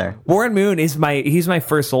hanging in there. Warren Moon is he's my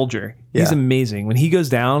first soldier. He's Yeah. amazing. When he goes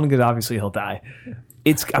down, because obviously he'll die.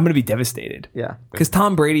 I'm gonna be devastated. Yeah. Because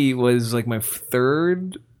Tom Brady was like my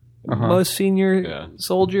third most senior Yeah.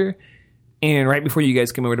 soldier. And right before you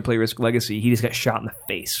guys came over to play Risk Legacy, he just got shot in the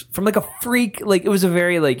face from like a freak. Like it was a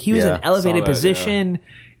very like he was in Yeah, an elevated saw that, position,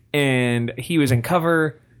 and he was in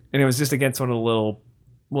cover, and it was just against one of the little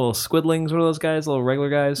squidlings, one of those guys, little regular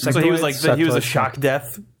guys. So he was like he was a Sectoids. shock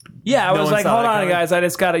death. yeah, I no was one like, saw hold that on, coming? guys, I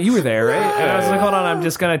just got it. You were there, right? And I was like, hold on, I'm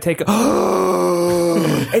just gonna take.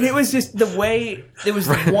 And it was just the way it was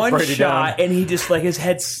one Brady shot, down. and he just like his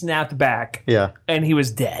head snapped back, Yeah. and he was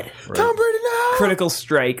dead. Tom Brady, no! Critical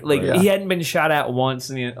strike. Like Yeah. he hadn't been shot at once,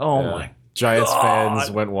 and my Giants God.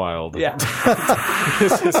 fans went wild. yeah,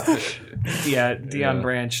 yeah. Deion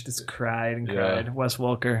Branch just cried and cried. Yeah. Wes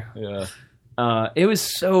Welker. Yeah. It was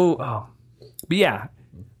so. But yeah,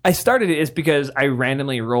 I started it is because I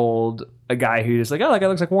randomly rolled a guy who just like, oh, that guy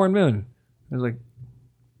looks like Warren Moon. I was like,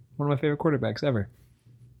 one of my favorite quarterbacks ever.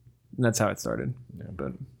 And that's how it started. Yeah,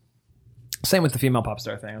 but same with the female pop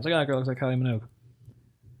star thing. I was like, oh, that girl looks like Kylie Minogue.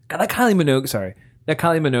 God, that Kylie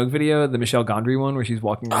Minogue video, the Michelle Gondry one where she's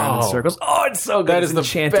walking around in circles. Oh, it's so good. That It's is the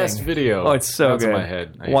enchanting. best video. Oh, it's so That's good. in my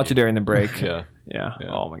head. I Watch hate it during the break. Yeah. Yeah. Yeah.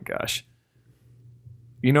 Oh my gosh.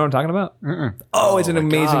 You know what I'm talking about? Oh, it's an my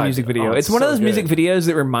amazing God. music video. Oh, it's it's one of so those music good. videos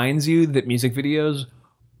that reminds you that music videos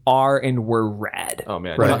are and were rad. Oh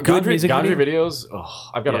man, Right. Good Gondry, music Gondry video? videos.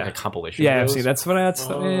 Oh, I've got Yeah. like a compilation. Yeah, of those. see, that's what that's.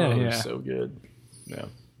 Oh, yeah, they're yeah. so good. Yeah.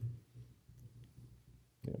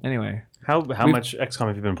 Anyway, How much XCOM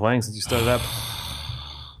have you been playing since you started up?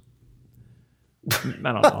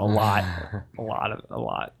 I don't know, a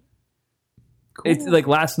lot. It's like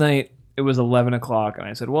last night. It was 11 o'clock, and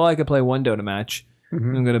I said, "Well, I could play one Dota match.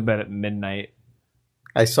 I'm going to bed at midnight."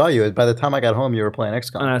 I saw you. By the time I got home, you were playing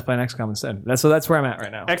XCOM. And I was playing XCOM instead. That's where I'm at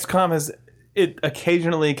right now. XCOM it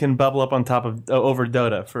occasionally can bubble up on top of over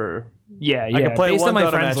Dota for. Yeah. I can play based one on my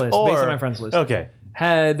Dota friends match, list. or, Based on my friends list. Okay,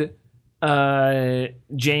 Had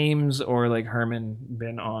James or like Herman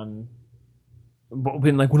been on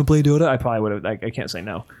been like, want to play Dota? I probably would have. Like, I can't say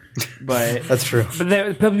no, but That's true.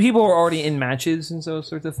 but people were already in matches and those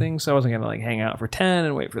sorts of things, so I wasn't gonna like hang out for 10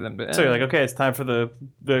 and wait for them to. So you're like, okay, it's time for the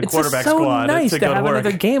it's quarterback just so squad nice to to go have to work.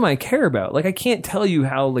 another game I care about. Like I can't tell you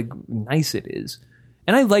how like nice it is,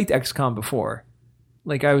 and I liked XCOM before.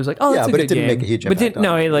 Like I was like, oh, that's a but good it didn't game. make a huge but impact didn't,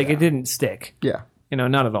 no, on it, like it didn't stick. Yeah.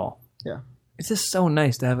 Not at all. Yeah. It's just so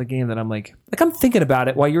nice to have a game that I'm like I'm thinking about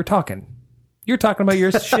it while you're talking. You're talking about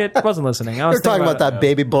your shit. I wasn't listening. I was You're talking about that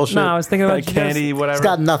baby bullshit. No, I was thinking about candy, whatever. It's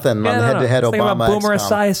got nothing on head-to-head I was thinking Obama. about Boomer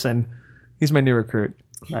XCOM. Esiason. He's my new recruit.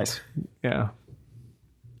 Nice. Yeah.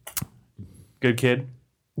 Good kid.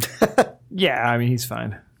 Yeah, I mean he's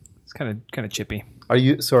fine. It's kind of chippy. Are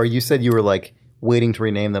you said you were like waiting to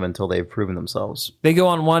rename them until they've proven themselves? They go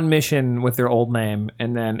on one mission with their old name,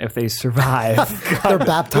 and then if they survive, They're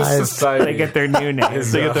baptized. they get their new name.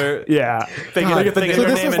 They get their Yeah. they get So their this name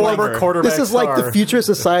is and former number. quarterback This is like the star. future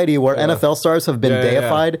society where NFL stars have been Yeah, yeah, yeah.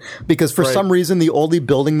 deified because for some reason the only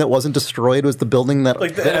building that wasn't destroyed was the building that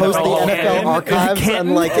Like the hosts the NFL NFL Canton? archives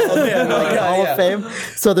and like the Hall of Fame.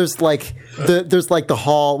 So there's like the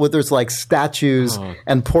hall where there's like statues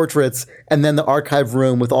and portraits, and then the archive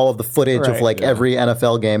room with all of the footage of Right. like every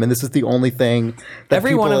NFL game. And this is the only thing that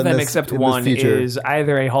Every people one of in them this- except in this one future- is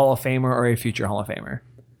either a Hall of Famer or a future Hall of Famer.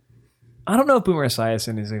 I don't know if Boomer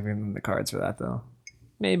Esiason is even in the cards for that though.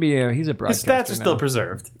 Maybe he's a His broadcaster stats are still now.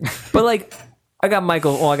 preserved. But like, I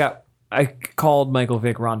called Michael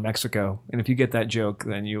Vick Ron Mexico, and if you get that joke,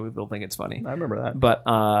 then you will think it's funny. I remember that. But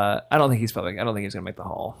I don't think he's going to make the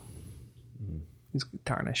Hall. He's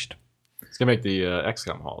tarnished. He's gonna make the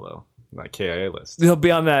XCOM Hall though, that KIA list. He'll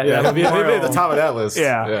be on that. Yeah, he'll be at memorial. the top of that list.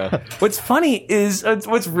 Yeah. What's funny is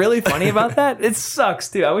what's really funny about that. It sucks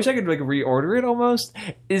too. I wish I could like reorder it almost.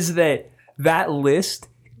 Is that list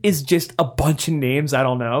is just a bunch of names I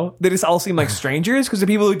don't know. They just all seem like strangers because the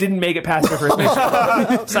people who didn't make it past their first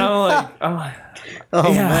mission. So I'm like,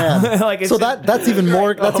 Oh yeah. man! Like, it's so just- that's even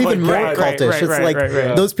more more God. Right, cultish. right, It's right, like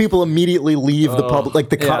right. those people immediately leave the public,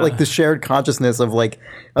 like Yeah. like the shared consciousness of like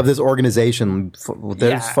of this organization.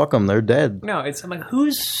 There's Yeah. fuck them, they're dead. No, I'm like,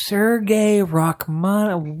 who's Sergey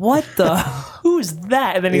Rachmaninoff? What the? Who's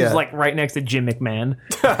that? And then he's Yeah. like right next to Jim McMahon.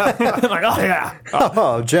 I'm like, oh yeah,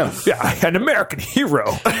 Oh, Jim. yeah, an American hero.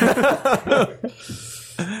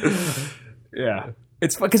 Yeah,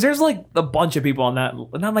 it's because there's like a bunch of people on that,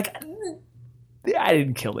 and I'm like, I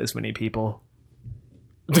didn't kill this many people.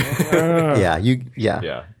 Yeah,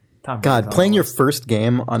 Yeah. Tom God, Brady's playing on your the first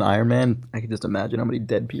game on Iron Man, I can just imagine how many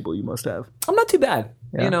dead people you must have. list. I'm not too bad.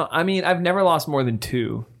 Yeah. I mean, I've never lost more than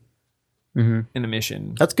 2 in a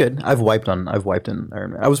mission. That's good. I've wiped in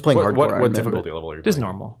Iron Man. I was playing hardcore What Iron Man, difficulty level are you Just playing?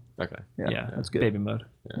 normal. Okay. but- Yeah, that's good. Baby mode.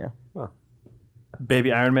 Yeah.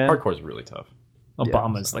 Baby Iron Man. Hardcore is really tough.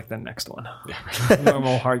 Obama's like the next one.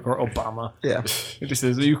 Normal hardcore Obama. Yeah. It just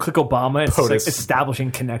says you click Obama, it's like POTUS.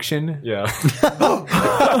 establishing connection. Yeah.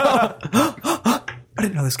 I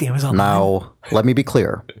didn't know this game was on. Now, let me be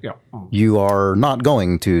clear. Yeah. You are not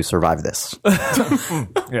going to survive this.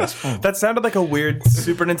 Yes. That sounded like a weird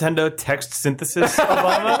Super Nintendo text synthesis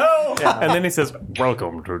Obama. And then he says,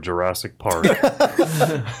 "Welcome to Jurassic Park."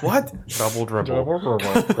 What? Double dribble.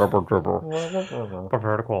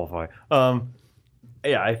 Prepare to qualify.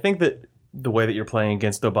 Yeah, I think that the way that you're playing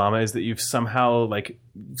against Obama is that you've somehow like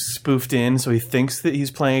spoofed in, so he thinks that he's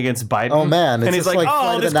playing against Biden. Oh, man. It's and he's just like, like "Oh,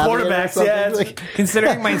 Flight of this the Navigator or quarterback's something." yeah." Like,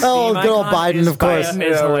 Considering my Steam Oh, good old icon Biden, is of course. Biden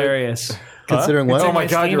is hilarious. considering what? Oh my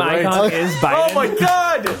God, Steam you're right. icon is Biden. Oh my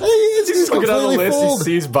God! He's Looking at the completely list, fooled. he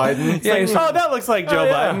sees Biden. Yeah, he's Oh, that looks like Joe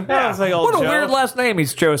Biden. That looks like old What a Joe. weird last name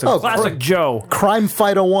he's chosen. Oh, Classic cr- Joe. Crime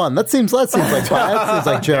Fight 01. That seems like that seems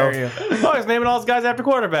like Joe. Oh, he's naming all his guys after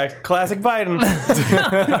quarterbacks. Classic Biden.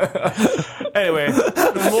 Anyway,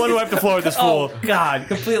 we'll wipe the floor with this fool. Oh God!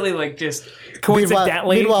 Completely like just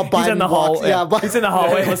coincidentally. Meanwhile, he's in Biden the hall. walks- yeah, he's in the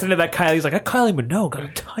hallway listening to that Kylie. He's like, that Kylie Minogue got a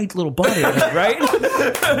tight little body, right?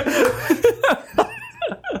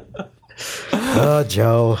 Oh,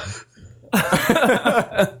 Joe.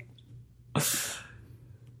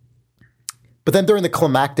 But then during the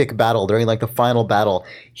climactic battle, during like the final battle,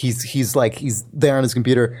 he's there on his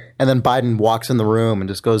computer, and then Biden walks in the room and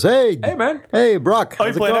just goes, "Hey, man. hey, Brock,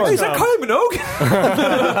 how's it playing going?" Xbox? Is that Kylie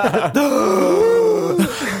Minogue?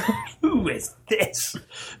 Who is this?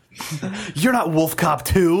 You're not Wolf Cop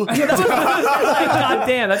 2. God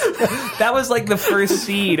damn, that was like the first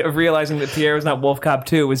seed of realizing that Pierre was not Wolf Cop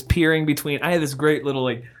 2, was peering between. I had this great little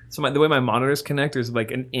like, so the way my monitors connect, there's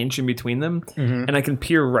like an inch in between them, and I can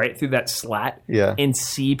peer right through that slat and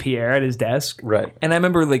see Pierre at his desk. Right. And I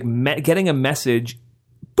remember like getting a message,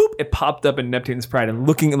 boop, it popped up in Neptune's Pride, and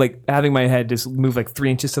looking like having my head just move like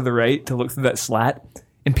 3 inches to the right to look through that slat.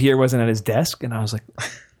 and Pierre wasn't at his desk, and I was like,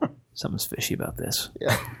 something's fishy about this.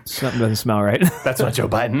 Yeah. Something doesn't smell right. That's not Joe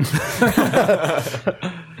Biden.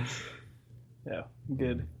 Yeah,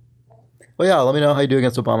 good. Well, yeah. Let me know how you do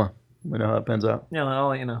against Obama. Let me know how it pans out. Yeah, I'll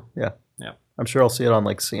let you know. Yeah. Yeah. I'm sure I'll see it on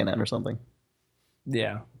like CNN or something.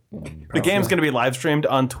 Yeah. The game's going to be live streamed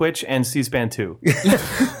on Twitch and C-SPAN 2.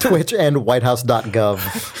 Twitch and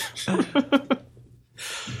WhiteHouse.gov.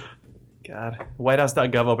 God.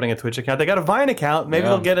 WhiteHouse.gov opening a Twitch account. They got a Vine account. Maybe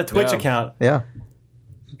they'll get a Twitch account. Yeah.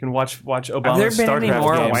 You can watch Have Obama's there been any StarCraft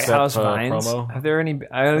more games. White House Except, Vines? promo? Have there any?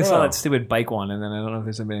 I only saw that stupid bike one, and then I don't know if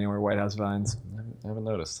there's been any more White House Vines. I haven't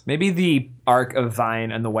noticed. Maybe the arc of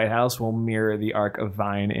Vine and the White House will mirror the arc of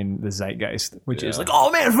Vine in the Zeitgeist, which is like,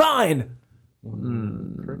 oh man, Vine.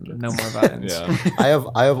 No more Vines. Yeah. I have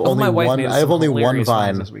only My wife one. made I have some only one hilarious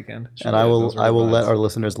Vines Vine, this weekend. and I will those were let Vines. our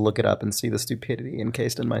listeners look it up and see the stupidity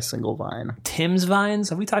encased in my single Vine. Tim's Vines.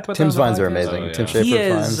 Have we talked about Tim's that on Vines the are podcast? amazing. Oh, yeah. Tim Schafer's He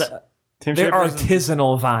is. Vines. Tim They're Schafer's-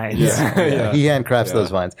 artisanal vines. Yeah. He handcrafts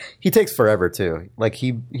those vines. He takes forever too. Like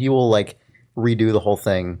he will like redo the whole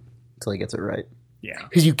thing until he gets it right. Yeah.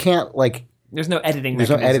 Because you can't like There's no editing.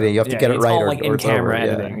 There's no mechanism. editing. You have to get it it's right all or- like or it's in-camera over.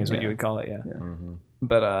 Yeah. editing is what you would call it. Yeah.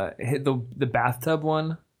 But the bathtub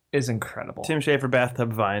one is incredible. Tim Schafer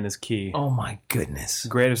Bathtub Vine is key. Oh my goodness.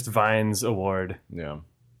 Greatest Vines award. Yeah.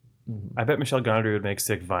 I bet Michelle Gondry would make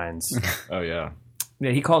sick vines. Oh yeah.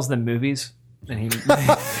 Yeah, he calls them movies, and he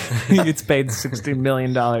he gets paid $60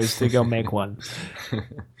 million to go make one.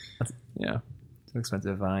 Yeah, it's an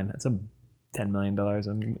expensive vine. That's a $10 million.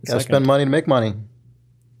 gotta spend money to make money.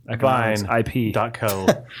 Economics, IP. Vine.co.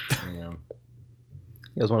 Yeah.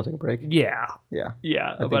 You guys want to take a break? Yeah, Yeah.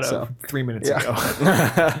 yeah. think About so. 3 minutes Yeah. ago.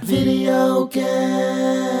 Video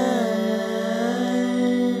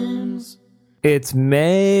games. It's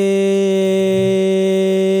May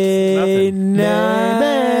Nothing.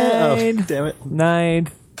 9th. Oh, damn it.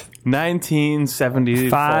 9th. 1974.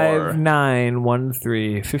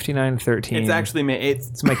 5913 5913. It's actually May 8th.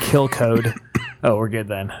 It's my kill code. Oh, we're good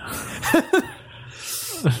then.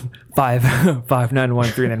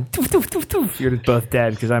 5913. Then you're both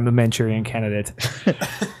dead because I'm the Manchurian candidate.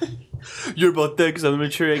 You're both there because I'm the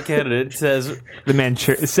Manchurian candidate. It says The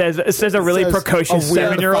Manchurian. It says a really Says precocious a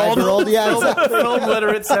weird 7-year-old. 5-year-old. Yeah, exactly. film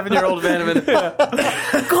literate 7-year-old Vanneman.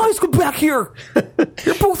 Guys, come back here.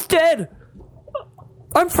 You're both dead.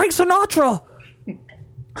 I'm Frank Sinatra.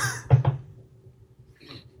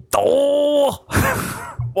 Oh.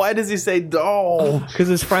 Why does he say doll? Because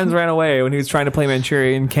his friends ran away when he was trying to play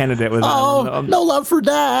Manchurian candidate with Oh, no love for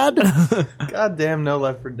dad. God damn, No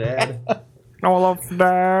Left for Dad. No love for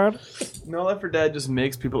dad. No Left for Dad just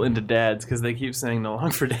makes people into dads because they keep saying no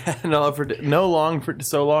long for dad, no love for no long for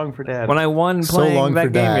so long for dad. When I won So playing long that for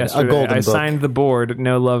game dad. A yesterday, golden I book. signed the board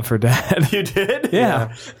 "No Love for Dad." you did,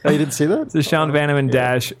 Yeah, Oh, you didn't see that? the Sean Vanneman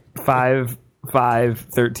dash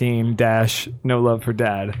 5513 dash No Love for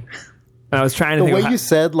Dad. And I was trying to The think way of you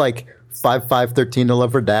said like 5513 no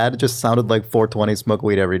love for dad, it just sounded like 420 smoke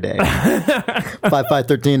weed every day.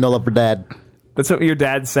 5513 no love for dad. that's what your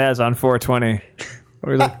dad says on 420.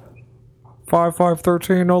 Or he's like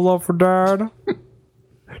 5513 No Love for Dad.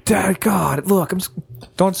 Dad, God, look,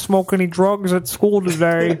 don't smoke any drugs at school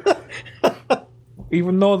today.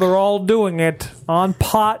 Even though they're all doing it on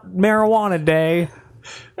pot marijuana day.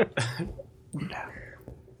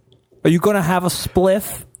 Are you going to have a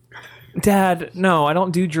spliff? Dad, no, I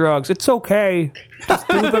don't do drugs. It's okay. Just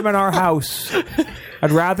do them in our house.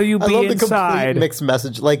 I'd rather you I be love the complete inside. mixed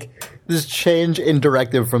message. Like this change in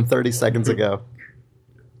directive from 30 seconds ago.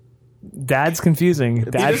 Dad's confusing.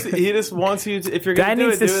 Dad, he just wants you to, if you're Dad going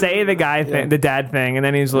needs to say the guy thing, the dad thing, and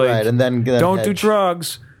then he's like, Right, and then "Don't do hedge.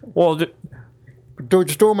 drugs." Well, Just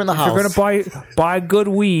throw him in the house. you're gonna buy good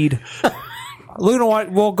weed. You know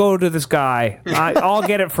what? We'll go to this guy. I'll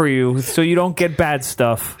get it for you, so you don't get bad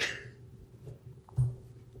stuff.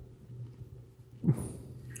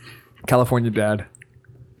 California dad.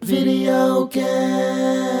 Video games.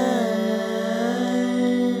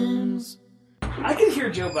 I can hear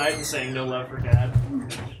Joe Biden saying "No love for dad."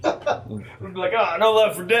 We'd be like, "Oh, no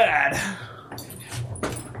love for dad."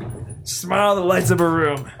 Smile that lights up a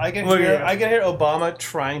room. I can Look hear at it. Obama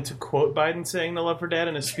trying to quote Biden saying "No love for dad"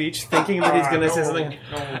 in a speech, thinking that he's going to say something.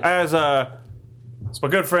 As my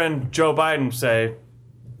good friend Joe Biden say,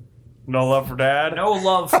 "No love for dad." No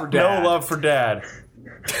love for dad. No love for dad.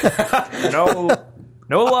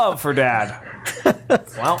 No love for dad.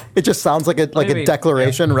 Well, It just sounds like a Maybe.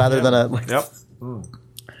 declaration rather than a. Like, Yep.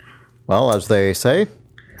 well, as they say,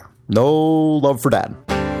 no love for dad.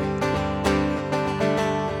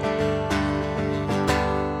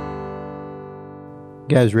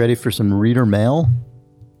 You guys ready for some reader mail?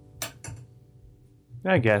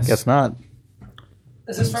 I guess. Guess not.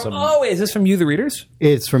 Is this from? Oh, wait, is this from you, the readers?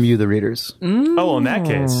 It's from you, the readers. Oh, well, in that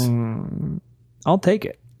case. I'll take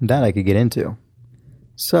it. That I could get into.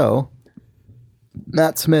 So,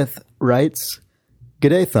 Matt Smith writes,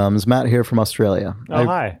 "G'day, Thumbs. Matt here from Australia. Oh,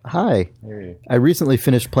 hi. Hi. I recently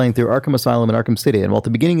finished playing through Arkham Asylum and Arkham City, and while at the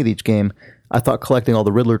beginning of each game, I thought collecting all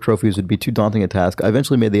the Riddler trophies would be too daunting a task. I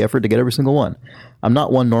eventually made the effort to get every single one. I'm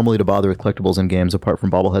not one normally to bother with collectibles in games, apart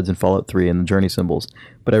from bobbleheads in Fallout 3 and the Journey symbols,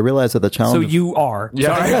 but I realized that the challenge... So you are.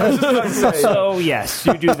 So yes,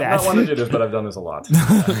 you do that. I don't want to do this, but I've done this a lot.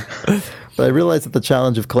 But I realized that the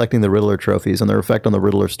challenge of collecting the Riddler trophies and their effect on the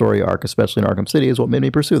Riddler story arc, especially in Arkham City, is what made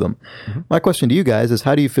me pursue them. My question to you guys is,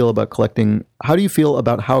 how do you feel about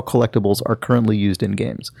how collectibles are currently used in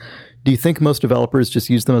games? Do you think most developers just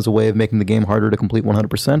use them as a way of making the game harder to complete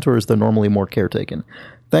 100%, or is there normally more care taken?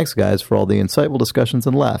 Thanks, guys, for all the insightful discussions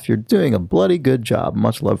and laugh. You're doing a bloody good job.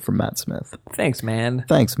 Much love from Matt Smith. Thanks, man.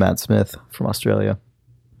 Thanks, Matt Smith from Australia.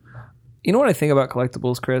 You know what I think about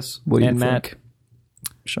collectibles, Chris? What do you and think, Matt?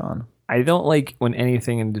 Sean? I don't like when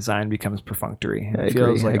anything in design becomes perfunctory. I It agree.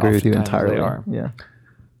 feels like I agree with you oftentimes entirely. They are. Yeah.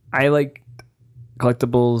 I like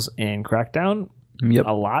collectibles in Crackdown Yep.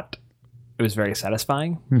 a lot. It was very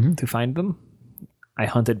satisfying to find them. I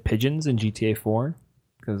hunted pigeons in GTA 4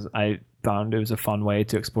 because I found it was a fun way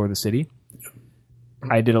to explore the city.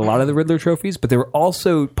 I did a lot of the Riddler trophies, but there were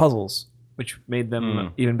also puzzles, which made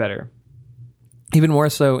them even better. Even more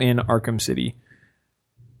so in Arkham City.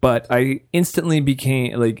 But I instantly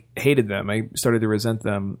hated them. I started to resent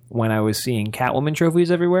them when I was seeing Catwoman trophies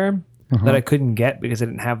everywhere that I couldn't get because I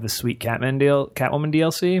didn't have the sweet Catwoman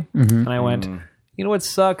DLC. And I went, you know what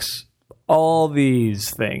sucks? All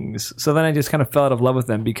these things. So then I just kind of fell out of love with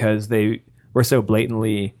them because they were so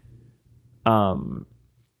blatantly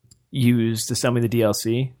used to sell me the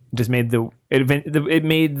DLC. Just made it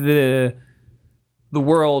made the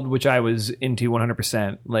world, which I was into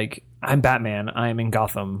 100%. Like, I'm Batman. I'm in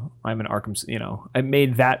Gotham. I'm in Arkham. I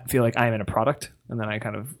made that feel like I'm in a product, and then I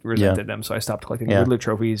kind of resented them. So I stopped collecting Riddler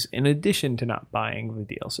trophies. In addition to not buying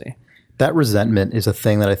the DLC, that resentment is a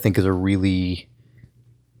thing that I think is a really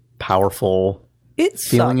powerful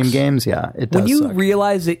feeling in games. Yeah, it does. When you suck.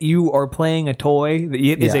 realize that you are playing a toy, that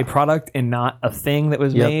it is a product and not a thing that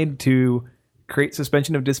was made to create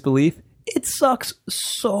suspension of disbelief, it sucks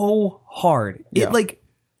so hard.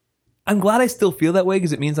 I'm glad I still feel that way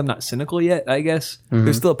because it means I'm not cynical yet, I guess.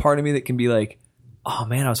 There's still a part of me that can be like, oh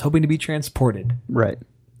man, I was hoping to be transported. Right.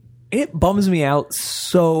 It bums me out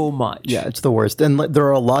so much. Yeah, it's the worst. And there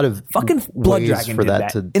are a lot of fucking Blood ways Dragon for did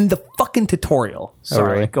that that in the fucking tutorial.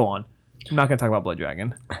 Sorry, really? go on. I'm not going to talk about Blood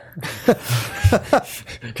Dragon.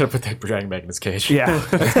 Gotta put that dragon back in his cage. Yeah.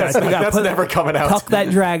 That's never coming out. Tuck that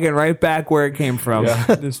dragon right back where it came from.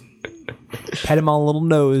 Just pet him on a little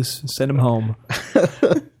nose, send him home.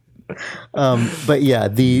 But yeah,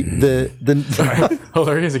 the Oh,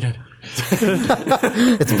 there he is again.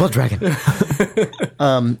 it's Blood Dragon.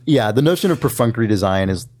 The notion of perfunctory design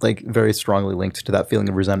is like very strongly linked to that feeling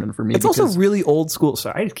of resentment for me. It's also really old school.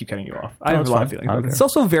 Sorry, I just keep cutting you off. I have a lot of feelings. Okay. It's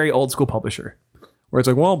also a very old school publisher, where it's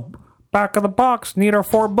like, well, back of the box, need our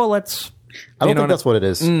 4 bullets. I don't think that's what it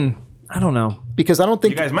is. I don't know. Because I don't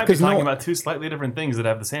think You guys might be talking about two slightly different things that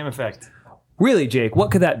have the same effect. Really, Jake? What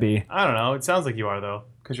could that be? I don't know. It sounds like you are, though,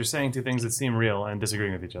 because you're saying two things that seem real and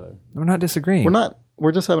disagreeing with each other. We're not disagreeing. We're not.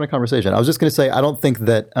 We're just having a conversation. I was just going to say I don't think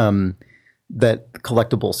that that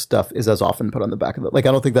collectible stuff is as often put on the back of it. Like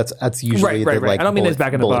I don't think that's usually right. the, like, I don't mean it's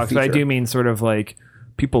back in the bullet box, but I feature. do mean sort of like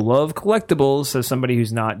people love collectibles as somebody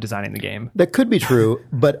who's not designing the game. That could be true,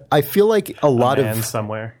 but I feel like a lot Man of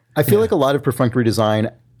somewhere. I feel like a lot of perfunctory design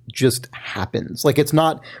just happens. Like it's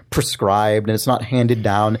not prescribed and it's not handed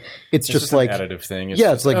down. It's just an like additive thing.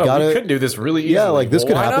 Yeah, it's like we gotta. could do this really easily. Yeah, like this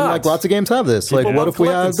could Why happen. not? Like lots of games have this. Like People what love if we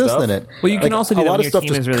had collecting this stuff. in it? Well, you can Like, also do a that lot when of your stuff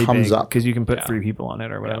team is just really comes big up. because you can put 3 people on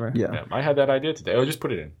it or whatever. Yeah. I had that idea today. Oh, just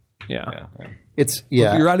put it in. Yeah. It's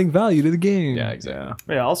You're adding value to the game. Yeah,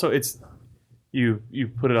 exactly. Yeah, also, it's you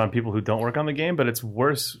put it on people who don't work on the game, but it's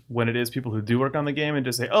worse when it is people who do work on the game and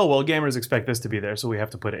just say, oh, well, gamers expect this to be there, so we have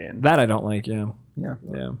to put it in. That I don't like. Yeah. Yeah.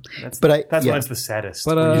 That's But that's yeah. when it's the saddest.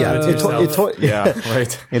 But, when you Yeah, do it to yourself. Yeah,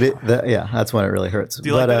 right. That's when it really hurts. Do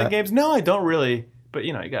you like that in games? No, I don't really. But,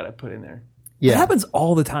 you got to put in there. Yeah. It happens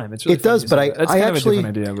all the time. It's really It does, but funny to say. It's I kind actually, of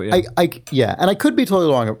a different idea, but yeah. and I could be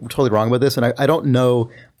totally wrong about this, and I don't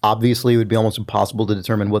know. Obviously, it would be almost impossible to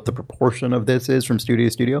determine what the proportion of this is from studio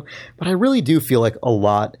to studio, but I really do feel like a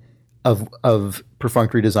lot of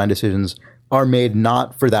perfunctory design decisions are made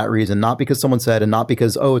not for that reason, not because someone said, and not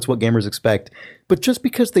because it's what gamers expect, but just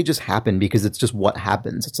because they just happen, because it's just what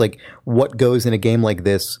happens. It's like what goes in a game like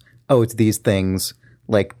this. Oh, it's these things.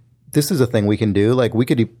 Like this is a thing we can do. Like, we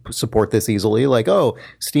could support this easily. Like, oh,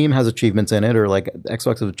 Steam has achievements in it, or like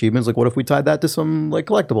Xbox has achievements. Like, what if we tied that to some like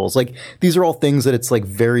collectibles? Like, these are all things that it's like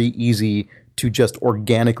very easy to just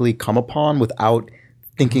organically come upon without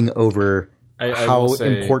thinking over I how will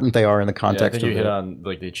say- important they are in the Yeah, I context think you of hit it. on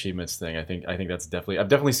like the achievements thing. I think that's definitely I've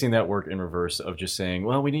definitely seen that work in reverse of just saying,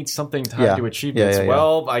 well, we need something tied Yeah. to achievements. Yeah, yeah, yeah.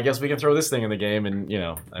 Well, I guess we can throw this thing in the game, and I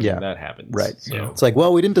mean, Yeah. that happens. Right. So. It's like,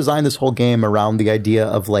 well, we didn't design this whole game around the idea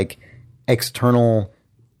of like external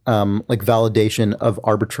like validation of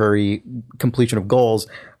arbitrary completion of goals,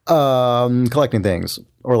 collecting things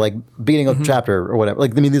or like beating a chapter or whatever.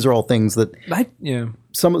 Like, I mean, these are all things that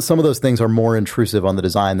some of those things are more intrusive on the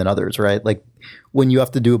design than others, right? Like, when you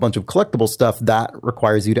have to do a bunch of collectible stuff, that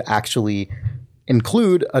requires you to actually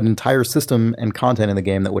include an entire system and content in the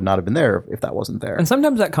game that would not have been there if that wasn't there. And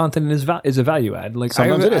sometimes that content is a value add. Like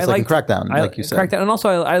Sometimes it is, like in liked- Crackdown, like you said. Crackdown, and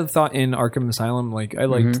also I thought in Arkham Asylum, like I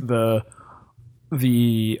liked the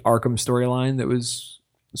Arkham storyline that was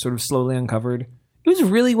sort of slowly uncovered. It was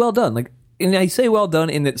really well done. Like, and I say well done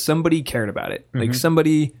in that somebody cared about it. Like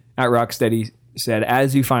somebody at Rocksteady said,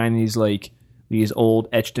 as you find these old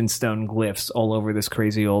etched in stone glyphs all over this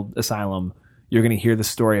crazy old asylum, you're going to hear the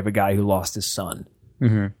story of a guy who lost his son.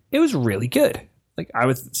 It was really good. Like,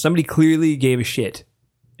 somebody clearly gave a shit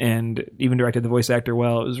and even directed the voice actor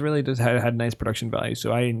well. It was really just had nice production value.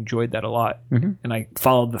 So I enjoyed that a lot. And I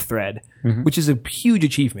followed the thread, which is a huge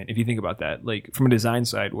achievement if you think about that. Like, from a design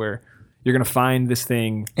side, where you're going to find this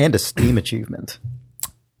thing. And a Steam achievement.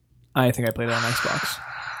 I think I played it on Xbox.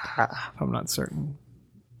 I'm not certain.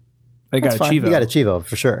 I got That's fine. Chivo. You got a Chivo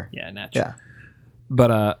for sure. Yeah, naturally. Yeah.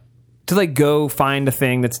 But to like go find a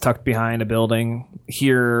thing that's tucked behind a building,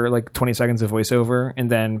 hear like 20 seconds of voiceover,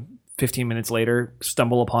 and then 15 minutes later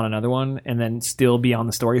stumble upon another one, and then still be on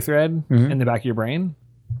the story thread in the back of your brain.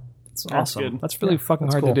 It's awesome. good. That's really fucking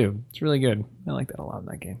hard cool. to do. It's really good. I like that a lot in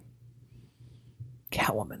that game.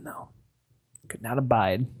 Catwoman though, could not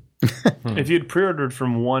abide. If you'd pre-ordered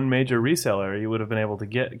from one major reseller, you would have been able to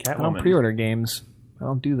get Catwoman. I don't pre-order games. I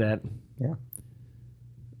don't do that. Yeah.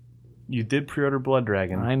 You did pre-order Blood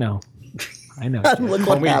Dragon. I know. Look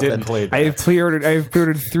what We did happened. play that. I've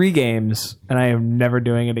pre-ordered 3 games, and I am never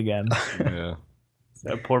doing it again. Yeah.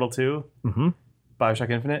 Portal 2,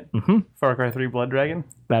 Bioshock Infinite, Far Cry 3 Blood Dragon.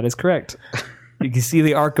 That is correct. You can see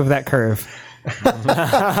the arc of that curve.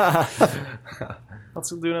 Let's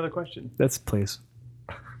do another question. That's please.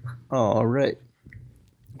 All right.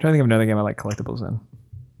 I'm trying to think of another game I like collectibles in.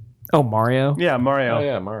 Oh, Mario. Yeah, Mario. Oh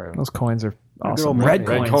yeah, Mario. Those coins are girl awesome. Mario. Red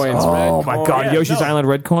Red coins. coins, Oh red my coins. god, Yeah, Yoshi's no. Island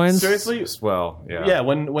red coins. Seriously? Well, yeah. Yeah,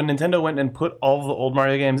 when Nintendo went and put all of the old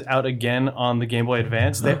Mario games out again on the Game Boy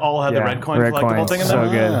Advance, they all had the Yeah, red coin red collectible coins, thing in so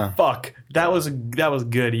them. good. Fuck, that was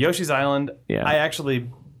good. Yoshi's Island. Yeah.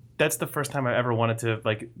 That's the first time I ever wanted to,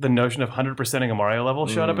 like, the notion of 100%ing a Mario level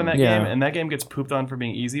showed up in that Yeah. game, and that game gets pooped on for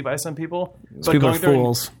being easy by some people. But people are going through and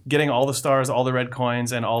fools. getting all the stars, all the red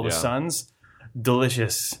coins, and all the Yeah. suns,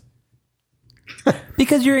 delicious.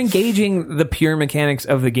 Because you're engaging the pure mechanics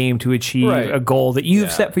of the game to achieve Right. a goal that you've Yeah.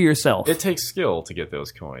 set for yourself. It takes skill to get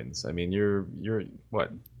those coins. I mean, you're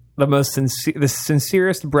what? The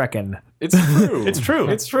sincerest Brecken. It's true. It's true.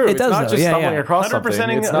 It's true. It It's does, not though. just Yeah, stumbling yeah. across something.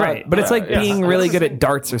 100%ing It's not, Right, but it's like yeah. being really good at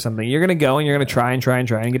darts or something. You're going to go and you're going to try and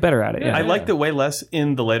get better at it. Yeah. I liked it way less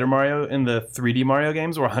in the later Mario, in the 3D Mario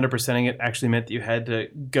games, where 100%ing it actually meant that you had to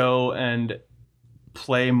go and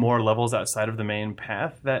play more levels outside of the main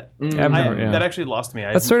path. That that actually lost me.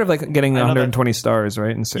 That's sort of like getting know that- 120 stars,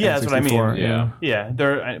 right? In Yeah, that's what I mean. 64. Yeah,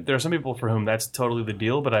 there are some people for whom that's totally the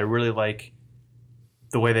deal, but I really like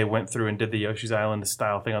the way they went through and did the Yoshi's Island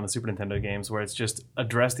style thing on the Super Nintendo games, where it's just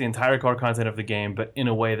address the entire core content of the game, but in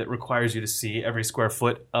a way that requires you to see every square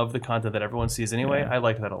foot of the content that everyone sees anyway. I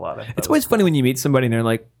liked that a lot. It's always funny when you meet somebody and they're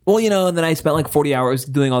like, well, and then I spent like 40 hours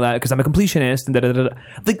doing all that because I'm a completionist and da-da-da-da.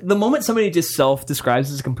 Like the moment somebody just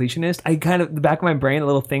self-describes as a completionist, I kind of, the back of my brain, a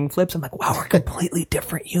little thing flips. I'm like, wow, we're completely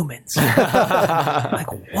different humans. I'm like,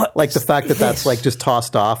 what? Like the fact that that's like just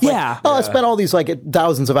tossed off. Like, Yeah. oh, I spent all these like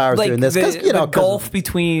thousands of hours Like doing this. the, 'Cause, the 'cause- gulf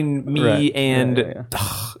between me Right. and,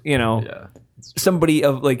 Yeah. somebody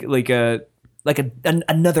of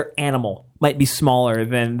another animal might be smaller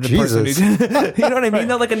than the person Jesus. who, you know what I mean?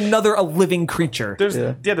 Not like another, a living creature. there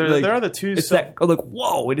are the two. It's that, like,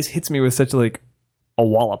 whoa, it just hits me with such like a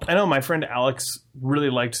wallop. I know my friend Alex really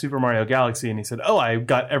liked Super Mario Galaxy, and he said, "Oh, I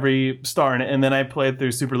got every star in it." And then I played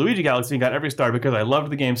through Super Luigi Galaxy and got every star because I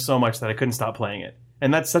loved the game so much that I couldn't stop playing it.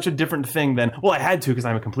 And that's such a different thing than, well, I had to because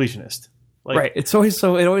I'm a completionist. Like, Right. It's always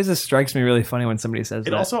so. It always just strikes me really funny when somebody says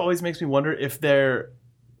It that. also always makes me wonder if they're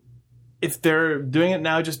if they're doing it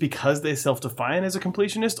now just because they self-define as a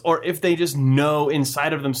completionist, or if they just know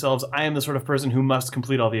inside of themselves, I am the sort of person who must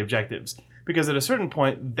complete all the objectives. Because at a certain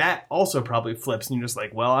point, that also probably flips, and you're just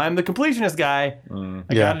like, well, I'm the completionist guy.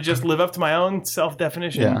 I gotta just live up to my own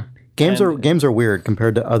self-definition. Yeah. Games are weird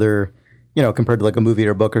compared to other, compared to like a movie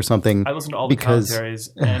or a book or something. I listen to all the commentaries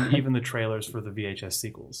and even the trailers for the VHS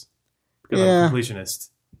sequels. Because I'm a completionist.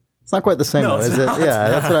 It's not quite the same, though, is it? Yeah,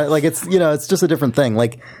 that's what I like. It's it's just a different thing.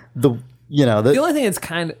 Like the only thing that's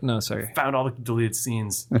Found all the deleted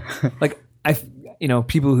scenes. like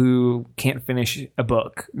people who can't finish a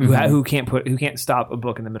book, who can't stop a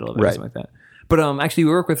book in the middle of it, or something like that. But actually,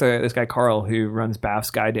 we work with this guy Carl who runs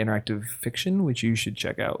BAF's Guide to Interactive Fiction, which you should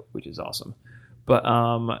check out, which is awesome. But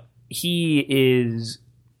he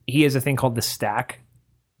has a thing called the stack,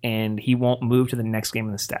 and he won't move to the next game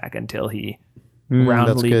in the stack until he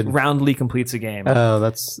roundly completes a game. Oh,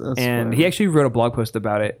 that's and he actually wrote a blog post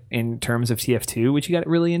about it in terms of TF2, which he got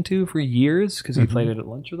really into for years because he played it at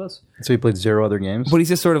lunch with us. So he played 0 other games? But he's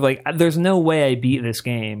just sort of like, there's no way I beat this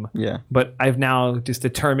game. Yeah. But I've now just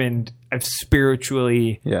determined, I've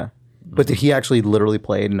spiritually... Yeah. But did he actually literally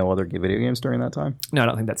play no other video games during that time? No, I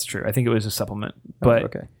don't think that's true. I think it was a supplement. But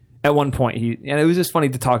okay. At one point, and it was just funny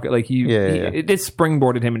to talk, like it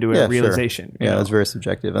springboarded him into a realization. Sure. Yeah, that's very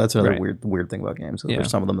subjective. That's another weird thing about games.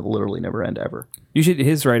 There's some of them that literally never end ever.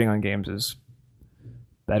 His writing on games is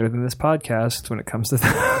better than this podcast when it comes to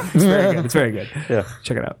that. It's very good. It's very good. Yeah.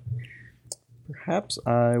 Check it out. Perhaps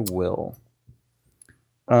I will.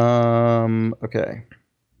 Okay.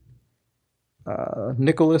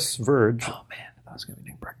 Nicholas Verge. Oh man, I thought it was going to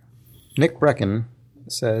be Nick Brecken. Nick Brecken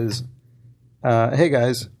says, hey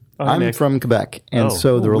guys, I'm Nick. from Quebec, and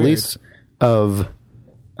the release of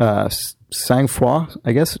Sang-Froid,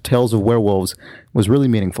 I guess, Tales of Werewolves, was really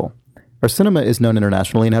meaningful. Our cinema is known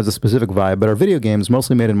internationally and has a specific vibe, but our video games,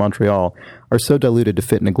 mostly made in Montreal, are so diluted to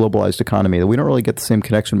fit in a globalized economy that we don't really get the same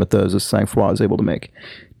connection with those as Sang-Froid is able to make.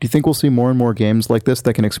 Do you think we'll see more and more games like this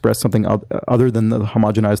that can express something other than the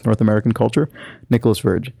homogenized North American culture? Nicholas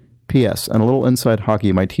Verge. P.S. And a little inside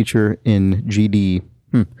hockey, my teacher in GD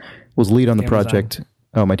was lead on the project.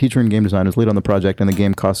 My teacher in game design was lead on the project, and the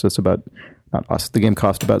game cost us about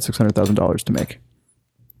 $600,000 to make.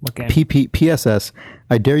 What game? PSS,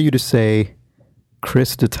 I dare you to say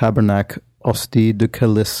Chris de Tabernac Hostie de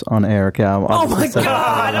Calice on air. Oh my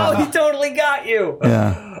God! Oh, he totally got you.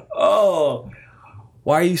 Yeah. Oh,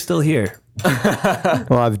 why are you still here?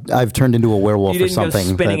 Well, I've turned into a werewolf or something. You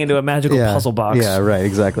didn't go spinning into a magical puzzle box. Yeah, right,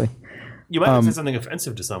 exactly. You might have said something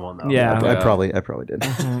offensive to someone, though. Yeah. I probably did.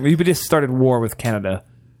 We just started war with Canada.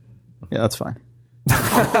 Yeah, that's fine.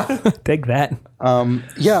 Take that.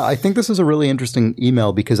 Yeah, I think this is a really interesting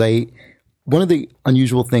email because one of the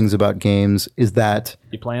unusual things about games is that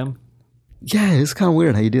You play them? yeah, it's kind of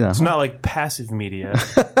weird how you do that. It's not like passive media.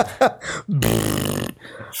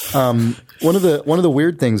 One of the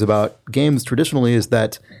weird things about games traditionally is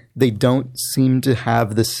that they don't seem to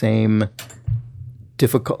have the same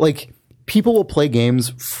difficult. Like people will play games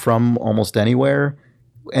from almost anywhere,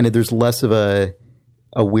 and there's less of a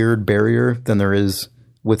weird barrier than there is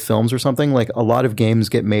with films or something. Like a lot of games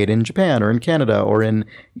get made in Japan or in Canada or in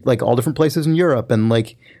like all different places in Europe, and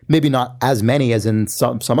like maybe not as many as in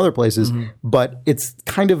some other places, but it's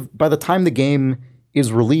kind of by the time the game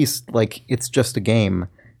is released, like it's just a game.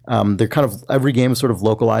 They're kind of every game is sort of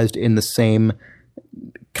localized in the same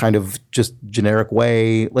kind of just generic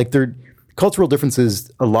way. Like they're cultural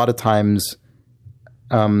differences a lot of times,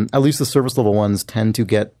 at least the service level ones tend to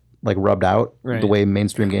get like rubbed out the way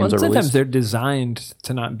mainstream games are sometimes released. they're designed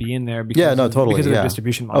to not be in there because totally because of the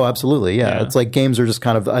distribution model. Oh, absolutely. Yeah. It's like games are just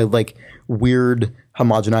kind of like weird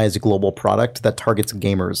homogenized global product that targets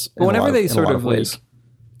gamers. But whenever they sort of ways. like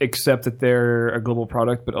accept that they're a global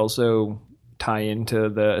product, but also tie into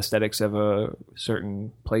the aesthetics of a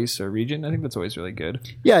certain place or region, I think that's always really good.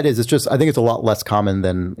 Yeah, it is. It's just I think it's a lot less common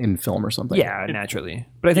than in film or something. Yeah, naturally.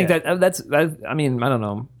 But I think that's I mean, I don't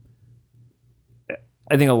know.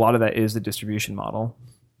 I think a lot of that is the distribution model.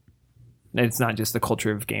 It's not just the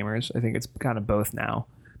culture of gamers. I think it's kind of both now.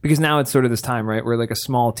 Because now it's sort of this time, right, where like a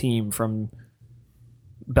small team from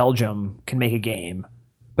Belgium can make a game,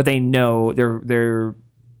 but they know they're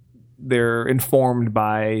informed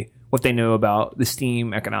by what they know about the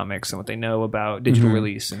Steam economics and what they know about digital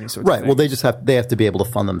release and these sorts of things. Well, they have to be able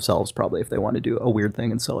to fund themselves probably if they want to do a weird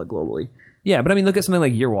thing and sell it globally. Yeah, but I mean, look at something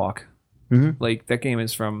like Yearwalk. Like that game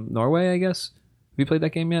is from Norway, I guess. Have you played that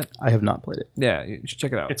game yet? I have not played it. Yeah, you should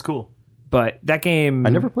check it out. It's cool. But that game, I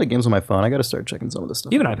never play games on my phone. I got to start checking some of this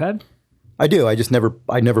stuff. you have an iPad? I do. I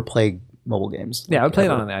never play mobile games. Yeah, I would play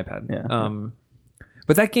it ever. on the iPad. Yeah.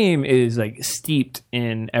 But that game is like steeped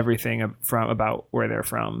in everything from about where they're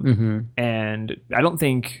from, and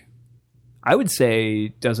I would say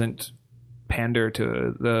doesn't pander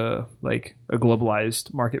to the like a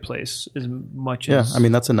globalized marketplace as much Yeah, as I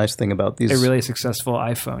mean that's a nice thing about these a really successful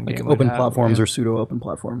iPhone like game. open would have. platforms Yeah. or pseudo open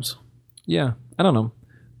platforms. Yeah, I don't know.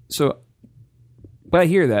 So, but I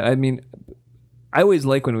hear that. I mean, I always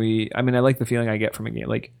like when I like the feeling I get from a game.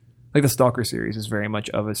 Like the Stalker series is very much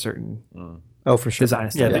of a certain Oh, for sure. design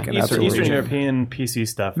Yeah, aesthetic. the and Eastern, absolutely. Eastern European PC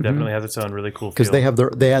stuff definitely has its own really cool feel. Because they have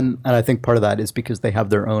and I think part of that is because they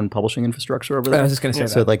have their own publishing infrastructure over there. I was just gonna say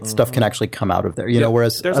So that. like stuff can actually come out of there, you know.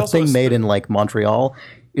 Whereas There's a also thing a made in like Montreal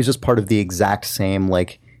is just part of the exact same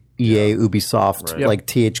like EA, Ubisoft, Right. like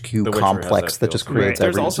THQ Witcher has complex that that feel just too. creates Right.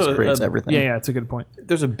 There's everything. also Just creates a- everything. Yeah, it's a good point.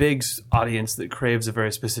 There's a big audience that craves a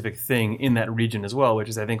very specific thing in that region as well, which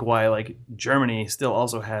is I think why like Germany still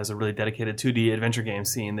also has a really dedicated 2D adventure game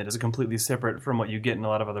scene that is completely separate from what you get in a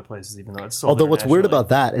lot of other places, even though it's sold Although what's weird internationally. about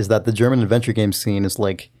that is that the German adventure game scene is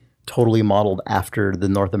like totally modeled after the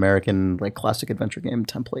North American like classic adventure game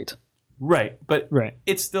template. Right, but Right.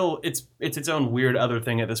 it's still it's its own weird other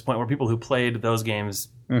thing at this point where people who played those games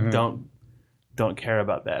don't care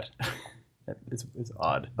about that. It's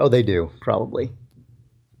odd. Oh, they do probably.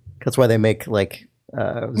 That's why they make like Zack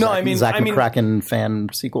I mean- McCracken fan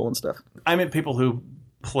sequel and stuff. I meant people who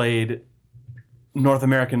played North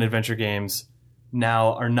American adventure games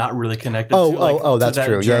now are not really connected Oh, to, like, oh, to that's that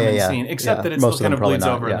true. Yeah, German yeah, yeah. scene, except Yeah. that it Most still of kind them of probably bleeds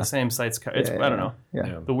not, over in yeah. the same sites. It's, I don't know.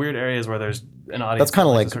 Yeah. The weird areas where there's an audience That's kind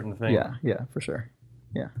of that like likes a certain thing. yeah, for sure.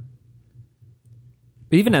 Yeah.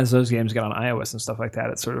 But even as those games get on iOS and stuff like that,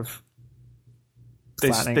 it's sort of They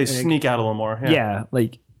flattening. they sneak out a little more. yeah,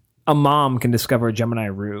 like a mom can discover a Gemini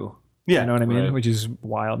Rue. Yeah. You know what I mean? Right. Which is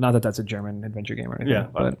wild. Not that that's a German adventure game or anything. Yeah,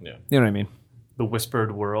 but yeah. you know what I mean. The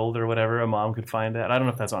Whispered World or whatever. A mom could find that. I don't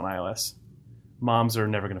know if that's on iOS. Moms are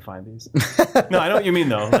never going to find these. No, I know what you mean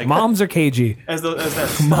though. Like Moms are cagey. as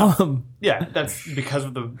that Mom. yeah, that's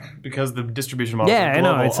because the distribution model. Yeah, I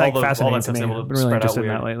know. It's like all fascinating that to me. stuff's I've able to been really spread out interested in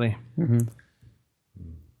that weird. lately.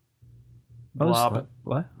 Blob.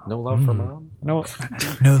 What? No love for mom. No,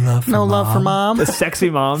 no love for No love for mom. The sexy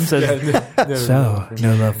mom says, so,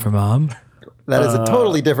 no love for mom? That is a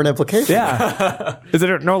totally different implication. Yeah. Is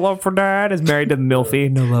it no love for dad? Is married to Milfy?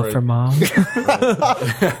 No love for mom?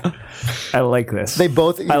 I like this. They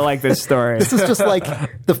both. I like this story. This is just like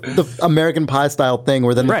the American Pie style thing,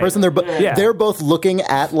 where then the Right. person Yeah. they're both looking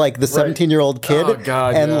at like the 17-year-old kid, Oh,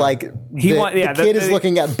 God, and yeah. like the kid is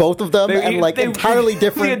looking at both of them, and like entirely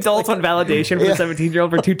different. The adults on validation for the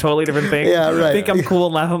 17-year-old for two totally different things. Yeah, right. Think I'm cool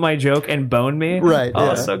and laugh at my joke and bone me. Right, Oh,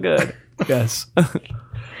 yeah. so good. Yes.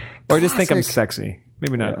 Or just think I'm sexy.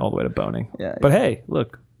 Maybe not all the way to boning. Yeah, But hey,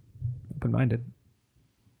 look, open-minded.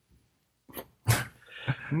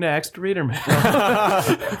 Next, reader mail.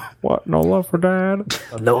 What? No love for dad?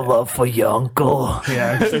 No love for your uncle.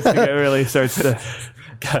 Yeah, it really starts to.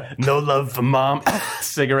 No love for mom.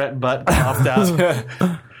 Cigarette butt coughed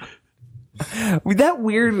out. That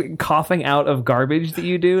weird coughing out of garbage that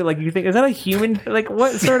you do, like you think, is that a human? Like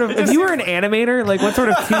what sort of? If you were an animator, like what sort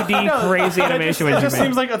of 2D crazy animation would It you just make?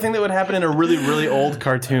 seems like a thing that would happen in a really, really old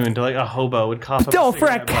cartoon. To like a hobo would cough. up Oh, for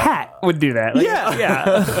a cigarette butt. cat would do that. Like, Yeah.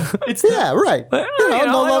 yeah. It's Yeah, right. You know,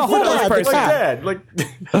 no like a love for homeless dad. person. the cat. Dad, like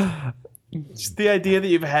just the idea that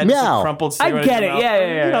you've had Meow. some crumpled cigarette. get in your it. mouth Yeah, for,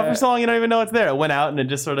 yeah, You know, yeah. for so long you don't even know it's there. It went out and it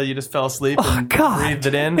just sort of you just fell asleep and God. breathed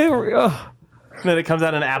it in. And then it comes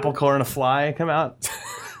out an apple core and a fly come out.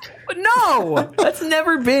 No, that's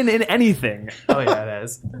never been in anything. Oh yeah, it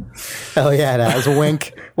has. Oh yeah, it has a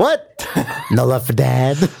wink. What? No love for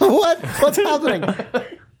dad. What? What's happening?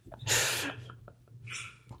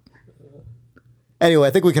 Anyway,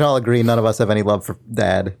 I think we can all agree none of us have any love for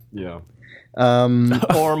dad. yeah.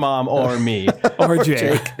 Or mom or me. Or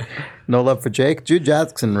Jake. No love for Jake. Jude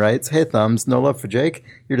Jackson writes, "Hey Thumbs, no love for Jake.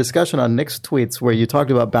 Your discussion on Nick's tweets where you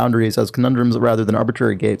talked about boundaries as conundrums rather than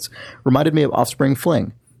arbitrary gates reminded me of Offspring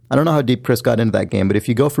Fling. I don't know how deep Chris got into that game, but if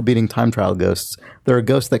you go for beating time trial ghosts, there are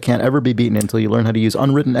ghosts that can't ever be beaten until you learn how to use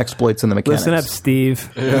unwritten exploits in the mechanics. Listen up, Steve.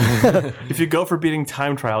 If you go for beating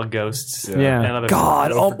time trial ghosts, and Yeah. other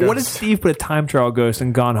God, stuff, what if Steve put a time trial ghost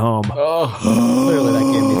and gone home? Clearly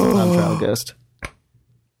that game needs a time trial ghost.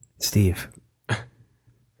 Steve,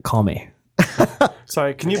 call me.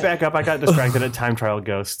 Sorry, can you back up? I got distracted at time trial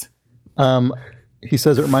ghost. He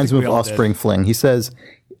says it reminds him of we all Offspring Fling. He says,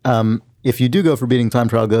 if you do go for beating time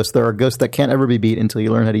trial ghosts, there are ghosts that can't ever be beat until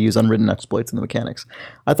you learn how to use unwritten exploits in the mechanics.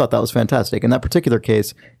 I thought that was fantastic. In that particular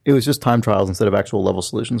case, it was just time trials instead of actual level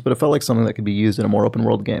solutions, but it felt like something that could be used in a more open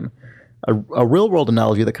world game. A real world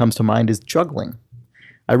analogy that comes to mind is juggling.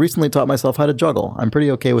 I recently taught myself how to juggle. I'm pretty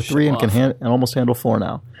okay with 3 and can and almost handle 4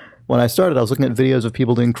 now. When I started, I was looking at videos of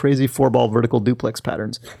people doing crazy 4-ball vertical duplex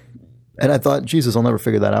patterns. And I thought, Jesus, I'll never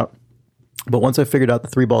figure that out. But once I figured out the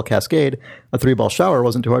 3-ball cascade, a 3-ball shower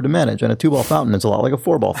wasn't too hard to manage, and a 2-ball fountain is a lot like a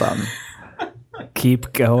 4-ball fountain.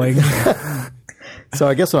 Keep going. So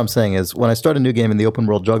I guess what I'm saying is, when I start a new game in the open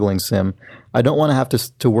world juggling sim, I don't want to have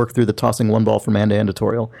to work through the tossing 1 ball from hand to hand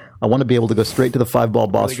tutorial. I want to be able to go straight to the 5-ball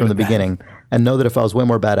boss from the beginning, and know that if I was way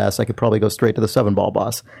more badass, I could probably go straight to the 7-ball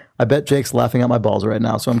boss. I bet Jake's laughing at my balls right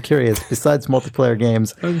now, so I'm curious, besides multiplayer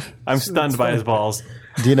games, I'm stunned by his balls.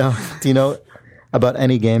 do you know about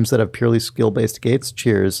any games that have purely skill-based gates?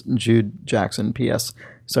 Cheers, Jude Jackson. P.S.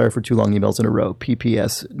 Sorry for 2 long emails in a row.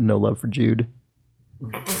 P.P.S. No love for Jude.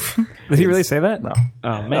 Did he really say that? No.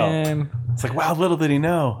 Oh man, It's like, wow, little did he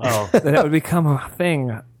know. Oh, that would become a thing.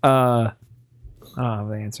 I don't have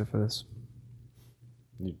the answer for this.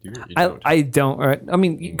 You don't. I don't. Right? I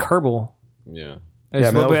mean, Kerbal. Yeah. Yeah,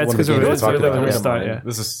 I mean, that was that's one of because the of games we talked about. the start. Yeah.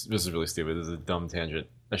 This is really stupid. This is a dumb tangent.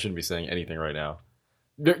 I shouldn't be saying anything right now.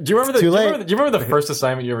 Do you remember Too do late. you remember the first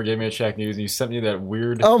assignment you ever gave me at Shack News, and you sent me that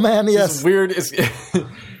weird? Oh man, this yes. weird. It's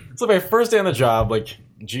like my first day on the job, like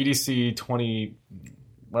GDC 20.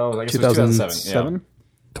 Well, I guess it was 2007. Yeah.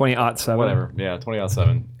 2007. Whatever. Yeah,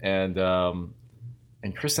 2007.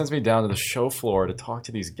 And Chris sends me down to the show floor to talk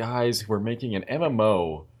to these guys who were making an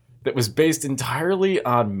MMO that was based entirely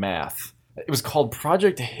on math. It was called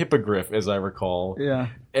Project Hippogriff, as I recall. Yeah.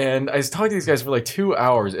 And I was talking to these guys for like 2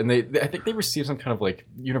 hours, and I think they received some kind of like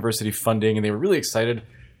university funding, and they were really excited.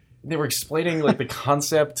 And they were explaining like the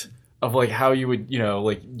concept of like how you would,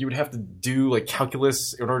 like you would have to do like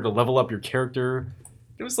calculus in order to level up your character.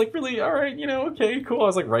 It was like really, all right, okay, cool. I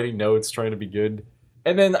was like writing notes, trying to be good.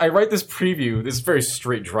 And then I write this preview, this very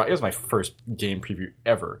straight draw. It was my first game preview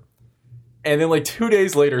ever. And then like 2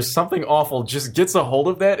 days later, something awful just gets a hold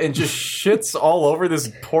of that and just shits all over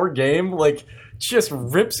this poor game. Like, just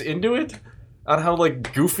rips into it on how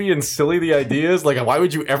like goofy and silly the idea is. Like, why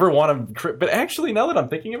would you ever want to? But actually, now that I'm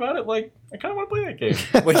thinking about it, like, I kind of want to play that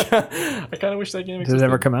game. Like, I kind of wish that game existed. Did it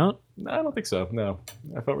ever come out? No, I don't think so. No,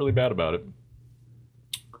 I felt really bad about it.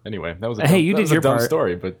 Anyway, that was a Hey, dumb, you that did was your a dumb part.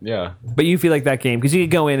 story, but yeah, But you feel like that game because you could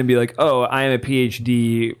go in and be like, "Oh, I am a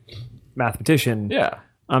PhD mathematician. yeah,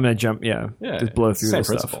 I'm gonna jump. Yeah, just blow through same this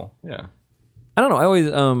principle. stuff." Yeah, I don't know. I always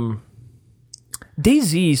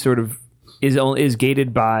DayZ sort of is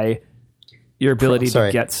gated by your ability to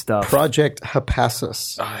get stuff. Project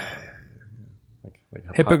Hippasus.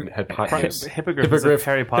 like Hippogriff. Hippogriff is a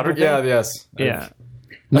Harry Potter thing? Yeah, yes, Yeah.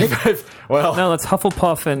 well, No, that's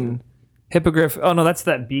Hufflepuff and Hippogriff. Oh no, that's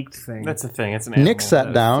that beaked thing. That's the thing. It's an animal. Nick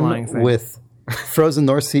sat flying down thing. with Frozen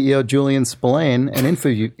North CEO Julian Spillane and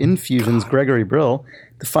Infusion's Gregory Brill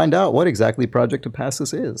to find out what exactly Project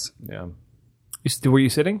Hippasus is. yeah. Were you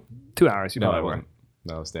sitting? 2 hours. You No, probably I were. wasn't.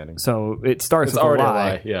 No, I was standing. So it starts It's with already a a lie.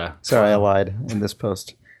 lie. Yeah. Sorry, I lied in this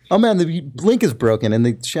post. Oh man, the link is broken in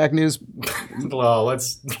the Shack News. Well,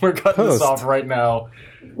 we're cutting this Post. off right now.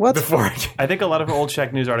 What? Before I think a lot of old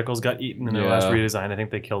Shack News articles got eaten in their Yeah. last redesign. I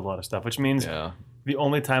think they killed a lot of stuff, which means yeah. the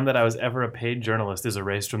only time that I was ever a paid journalist is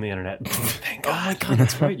erased from the internet. Thank Oh my god,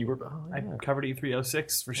 that's right. You were. Oh, I covered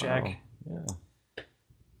E306 for Shack. Wow. Yeah.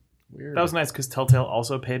 Weird. That was nice because Telltale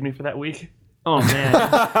also paid me for that week. Oh man,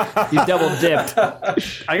 you double dipped.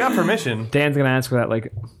 I got permission. Dan's gonna ask for that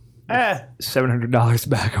like $700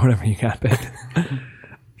 back or whatever you got paid.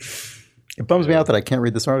 It bums me out that I can't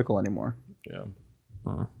read this article anymore. Yeah.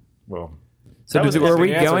 Huh. Well. So That was were we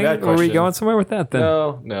the answer to going? that Were we question. going somewhere with that then?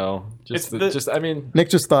 No. It's the- Just. I mean. Nick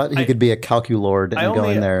just thought he could be a calculord and go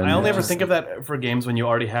in there. And I only ever think of that for games when you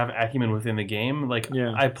already have acumen within the game. Like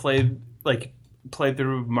Yeah. I played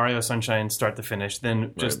through Mario Sunshine start to finish,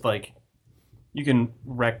 then just like you can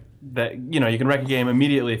wreck that. You can wreck a game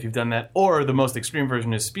immediately if you've done that. Or the most extreme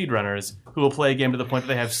version is speedrunners who will play a game to the point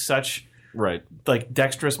that they have such Right. like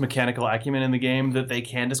dexterous mechanical acumen in the game that they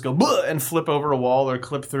can just go "Bleh," and flip over a wall or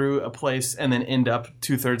clip through a place and then end up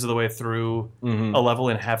 2/3 of the way through a level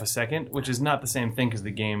in half a second, which is not the same thing because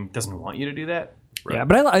the game doesn't want you to do that. Yeah,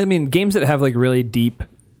 but I mean, games that have like really deep,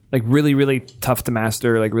 like really, really tough to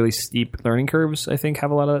master, like really steep learning curves, I think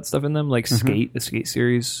have a lot of that stuff in them. Like Skate, the Skate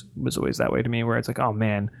series was always that way to me, where it's like, oh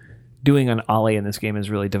man, doing an ollie in this game is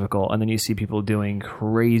really difficult. And then you see people doing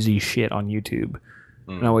crazy shit on YouTube.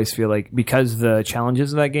 And I always feel like because the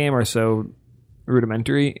challenges of that game are so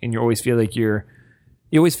rudimentary and you always feel like you're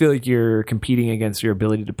You always feel like you're competing against your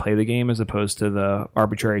ability to play the game as opposed to the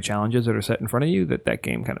arbitrary challenges that are set in front of you. That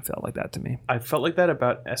game kind of felt like that to me. I felt like that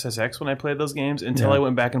about SSX when I played those games until I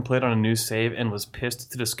went back and played on a new save and was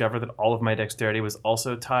pissed to discover that all of my dexterity was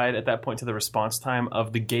also tied at that point to the response time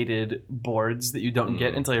of the gated boards that you don't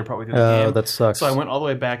get until you're partway through the game. Oh, that sucks. So I went all the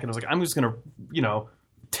way back and I was like, I'm just going to,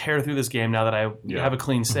 tear through this game now that I have a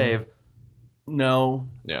clean save. No,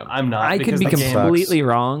 Yeah. I'm not. I could because be the game- completely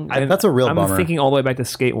wrong. and that's a real I'm bummer. thinking all the way back to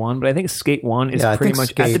Skate 1, but I think Skate 1 is Yeah, I pretty think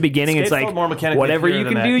much at the Skate- beginning. It's Skate like felt more mechanically whatever clear you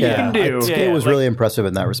than can that. do, you Yeah. can do. Skate was really impressive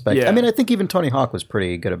in that respect. Yeah. I mean, I think even Tony Hawk was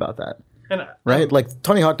pretty good about that. And Right? Like,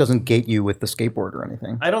 Tony Hawk doesn't gate you with the skateboard or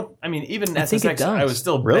anything. even I think it SSX, I does. was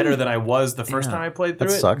still Really? better than I was the first time I played through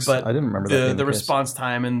That it. sucks. But I didn't remember that being the the case. response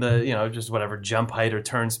time and the just whatever jump height or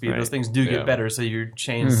turn speed. Right. Those things do Yeah. get better, so your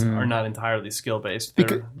chains are not entirely skill based.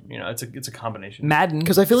 It's a combination. Madden.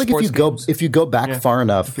 Because I feel like if you go back far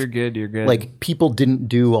enough, If you're good, you're good. like, people didn't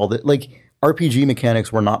do all that. Like, RPG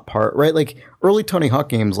mechanics were not part, right? Like, early Tony Hawk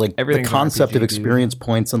games, like, Everything's the concept RPG, of dude. experience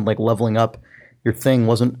points and, like, leveling up your thing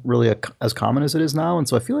wasn't really as common as it is now. And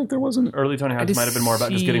so I feel like there wasn't. Early Tony Hawk just might have been more about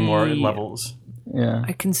just getting more see- levels. Yeah.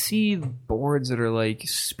 I can see boards that are like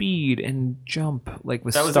speed and jump, like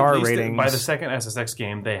with That was star at least ratings. by the second SSX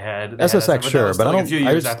game they had SSX, that sure, was but I like don't. a few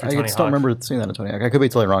I years just, after I Tony just don't Hawk. remember seeing that in Tony Hawk. I could be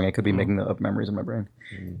totally wrong. I could be making up memories in my brain.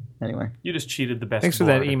 Anyway, You just cheated the best. Thanks for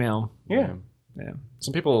that board. email. Yeah. Yeah.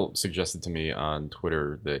 Some people suggested to me on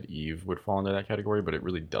Twitter that Eve would fall into that category, but it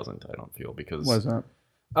really doesn't. I don't feel because what is that?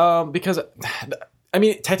 Because I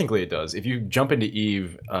mean, technically it does. If you jump into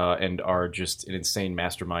Eve and are just an insane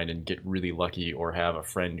mastermind and get really lucky, or have a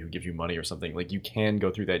friend who gives you money or something, like, you can go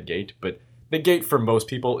through that gate. But the gate for most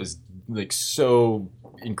people is like so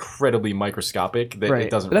incredibly microscopic that Right.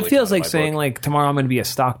 it doesn't. But that really feels count in like my saying book. like tomorrow I'm going to be a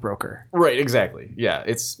stockbroker. Right. Exactly. Yeah.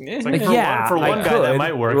 It's Like, Like, for yeah, for I one guy that could.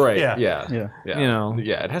 might work. right. Yeah. Yeah. Yeah. Yeah. You know.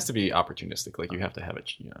 Yeah. It has to be opportunistic. Like, you have to have it.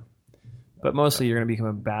 But mostly you're going to become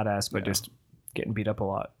a badass by just getting beat up a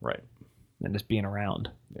lot Right. and just being around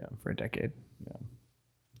Yeah. for a decade.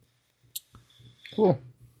 Cool.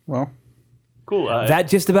 Well, Cool. That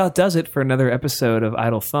just about does it for another episode of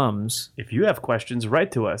Idle Thumbs. If you have questions, write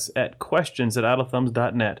to us at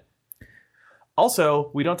questions@idlethumbs.net.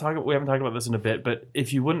 Also, we haven't talked about this in a bit, but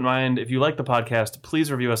if you wouldn't mind, if you like the podcast, please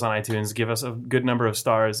review us on iTunes. Give us a good number of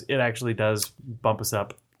stars. It actually does bump us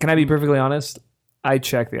up. Can I be perfectly honest? I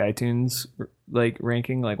check the iTunes like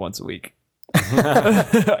ranking like once a week.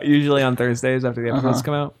 Usually on Thursdays after the episodes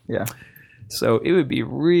come out. yeah. So it would be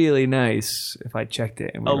really nice if I checked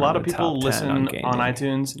it. And we A were lot in of the people top 10 listen on gaming.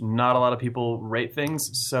 iTunes. Not a lot of people rate things.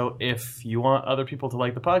 So if you want other people to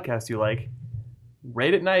like the podcast you like,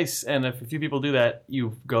 rate it nice. And if a few people do that,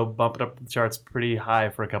 you go bump it up the charts pretty high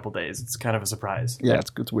for a couple days. It's kind of a surprise. Yeah,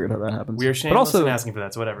 it's weird how that happens. We're shameless also- and asking for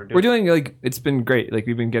that, so whatever. Do We're it. doing like it's been great. Like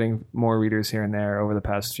we've been getting more readers here and there over the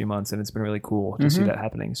past few months, and it's been really cool to see that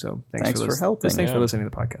happening. So Thanks for helping. Thanks for listening to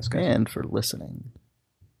the podcast, guys. and for listening.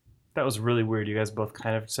 That was really weird. You guys both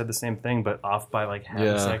kind of said the same thing, but off by like half a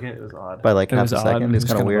Yeah. second. It was odd. By like It half was a odd. second. It's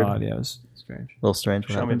was kind of weird. odd. Yeah, it was strange. A little strange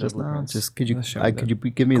what Show me happened the just now. blueprints. Just could you Let's show me could you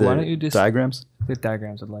give me Why the don't you just- diagrams? The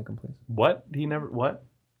diagrams, I'd like them, please. What? He never. What?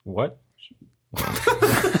 What?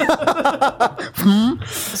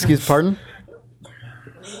 Excuse pardon?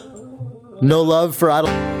 No love for idle.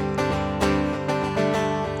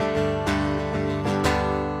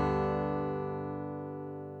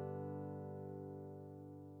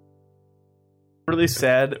 Really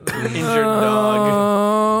sad injured dog.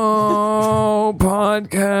 Oh,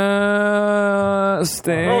 podcasting.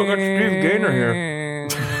 Oh, got Steve Gaynor here.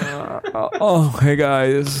 Oh, hey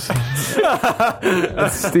guys.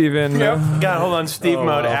 It's Steven. God, hold on. Steve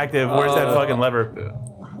mode active. Where's that fucking lever?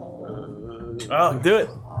 Oh, do it.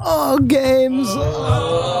 Oh, games.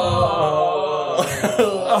 Oh,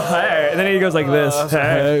 hey. And then he goes like this.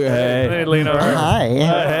 Hey, hey. And then he'd lean over. Hi.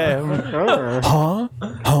 Hey.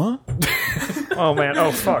 Oh man.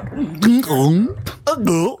 Oh fuck.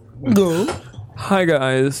 Hi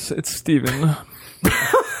guys. It's Steven.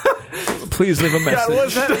 Please leave a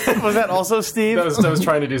message. God, was that also Steve? I was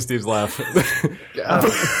trying to do Steve's laugh. I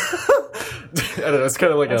don't know. It's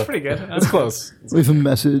kind of like That's pretty good. It's close. Leave a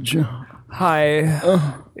message. Hi.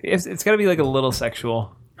 It's got to be like a little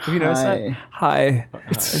sexual. Have you noticed Hi. that? Hi.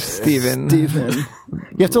 It's Steven. Steven. You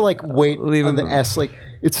have to like wait Leave on the him- S. Like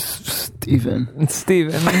it's Steven. It's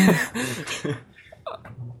Steven.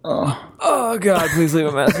 Oh God! Please leave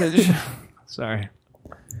a message. Sorry.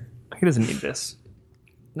 He doesn't need this.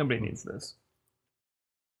 Nobody needs this.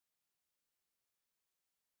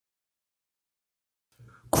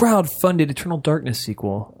 Crowd-funded Eternal Darkness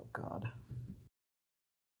sequel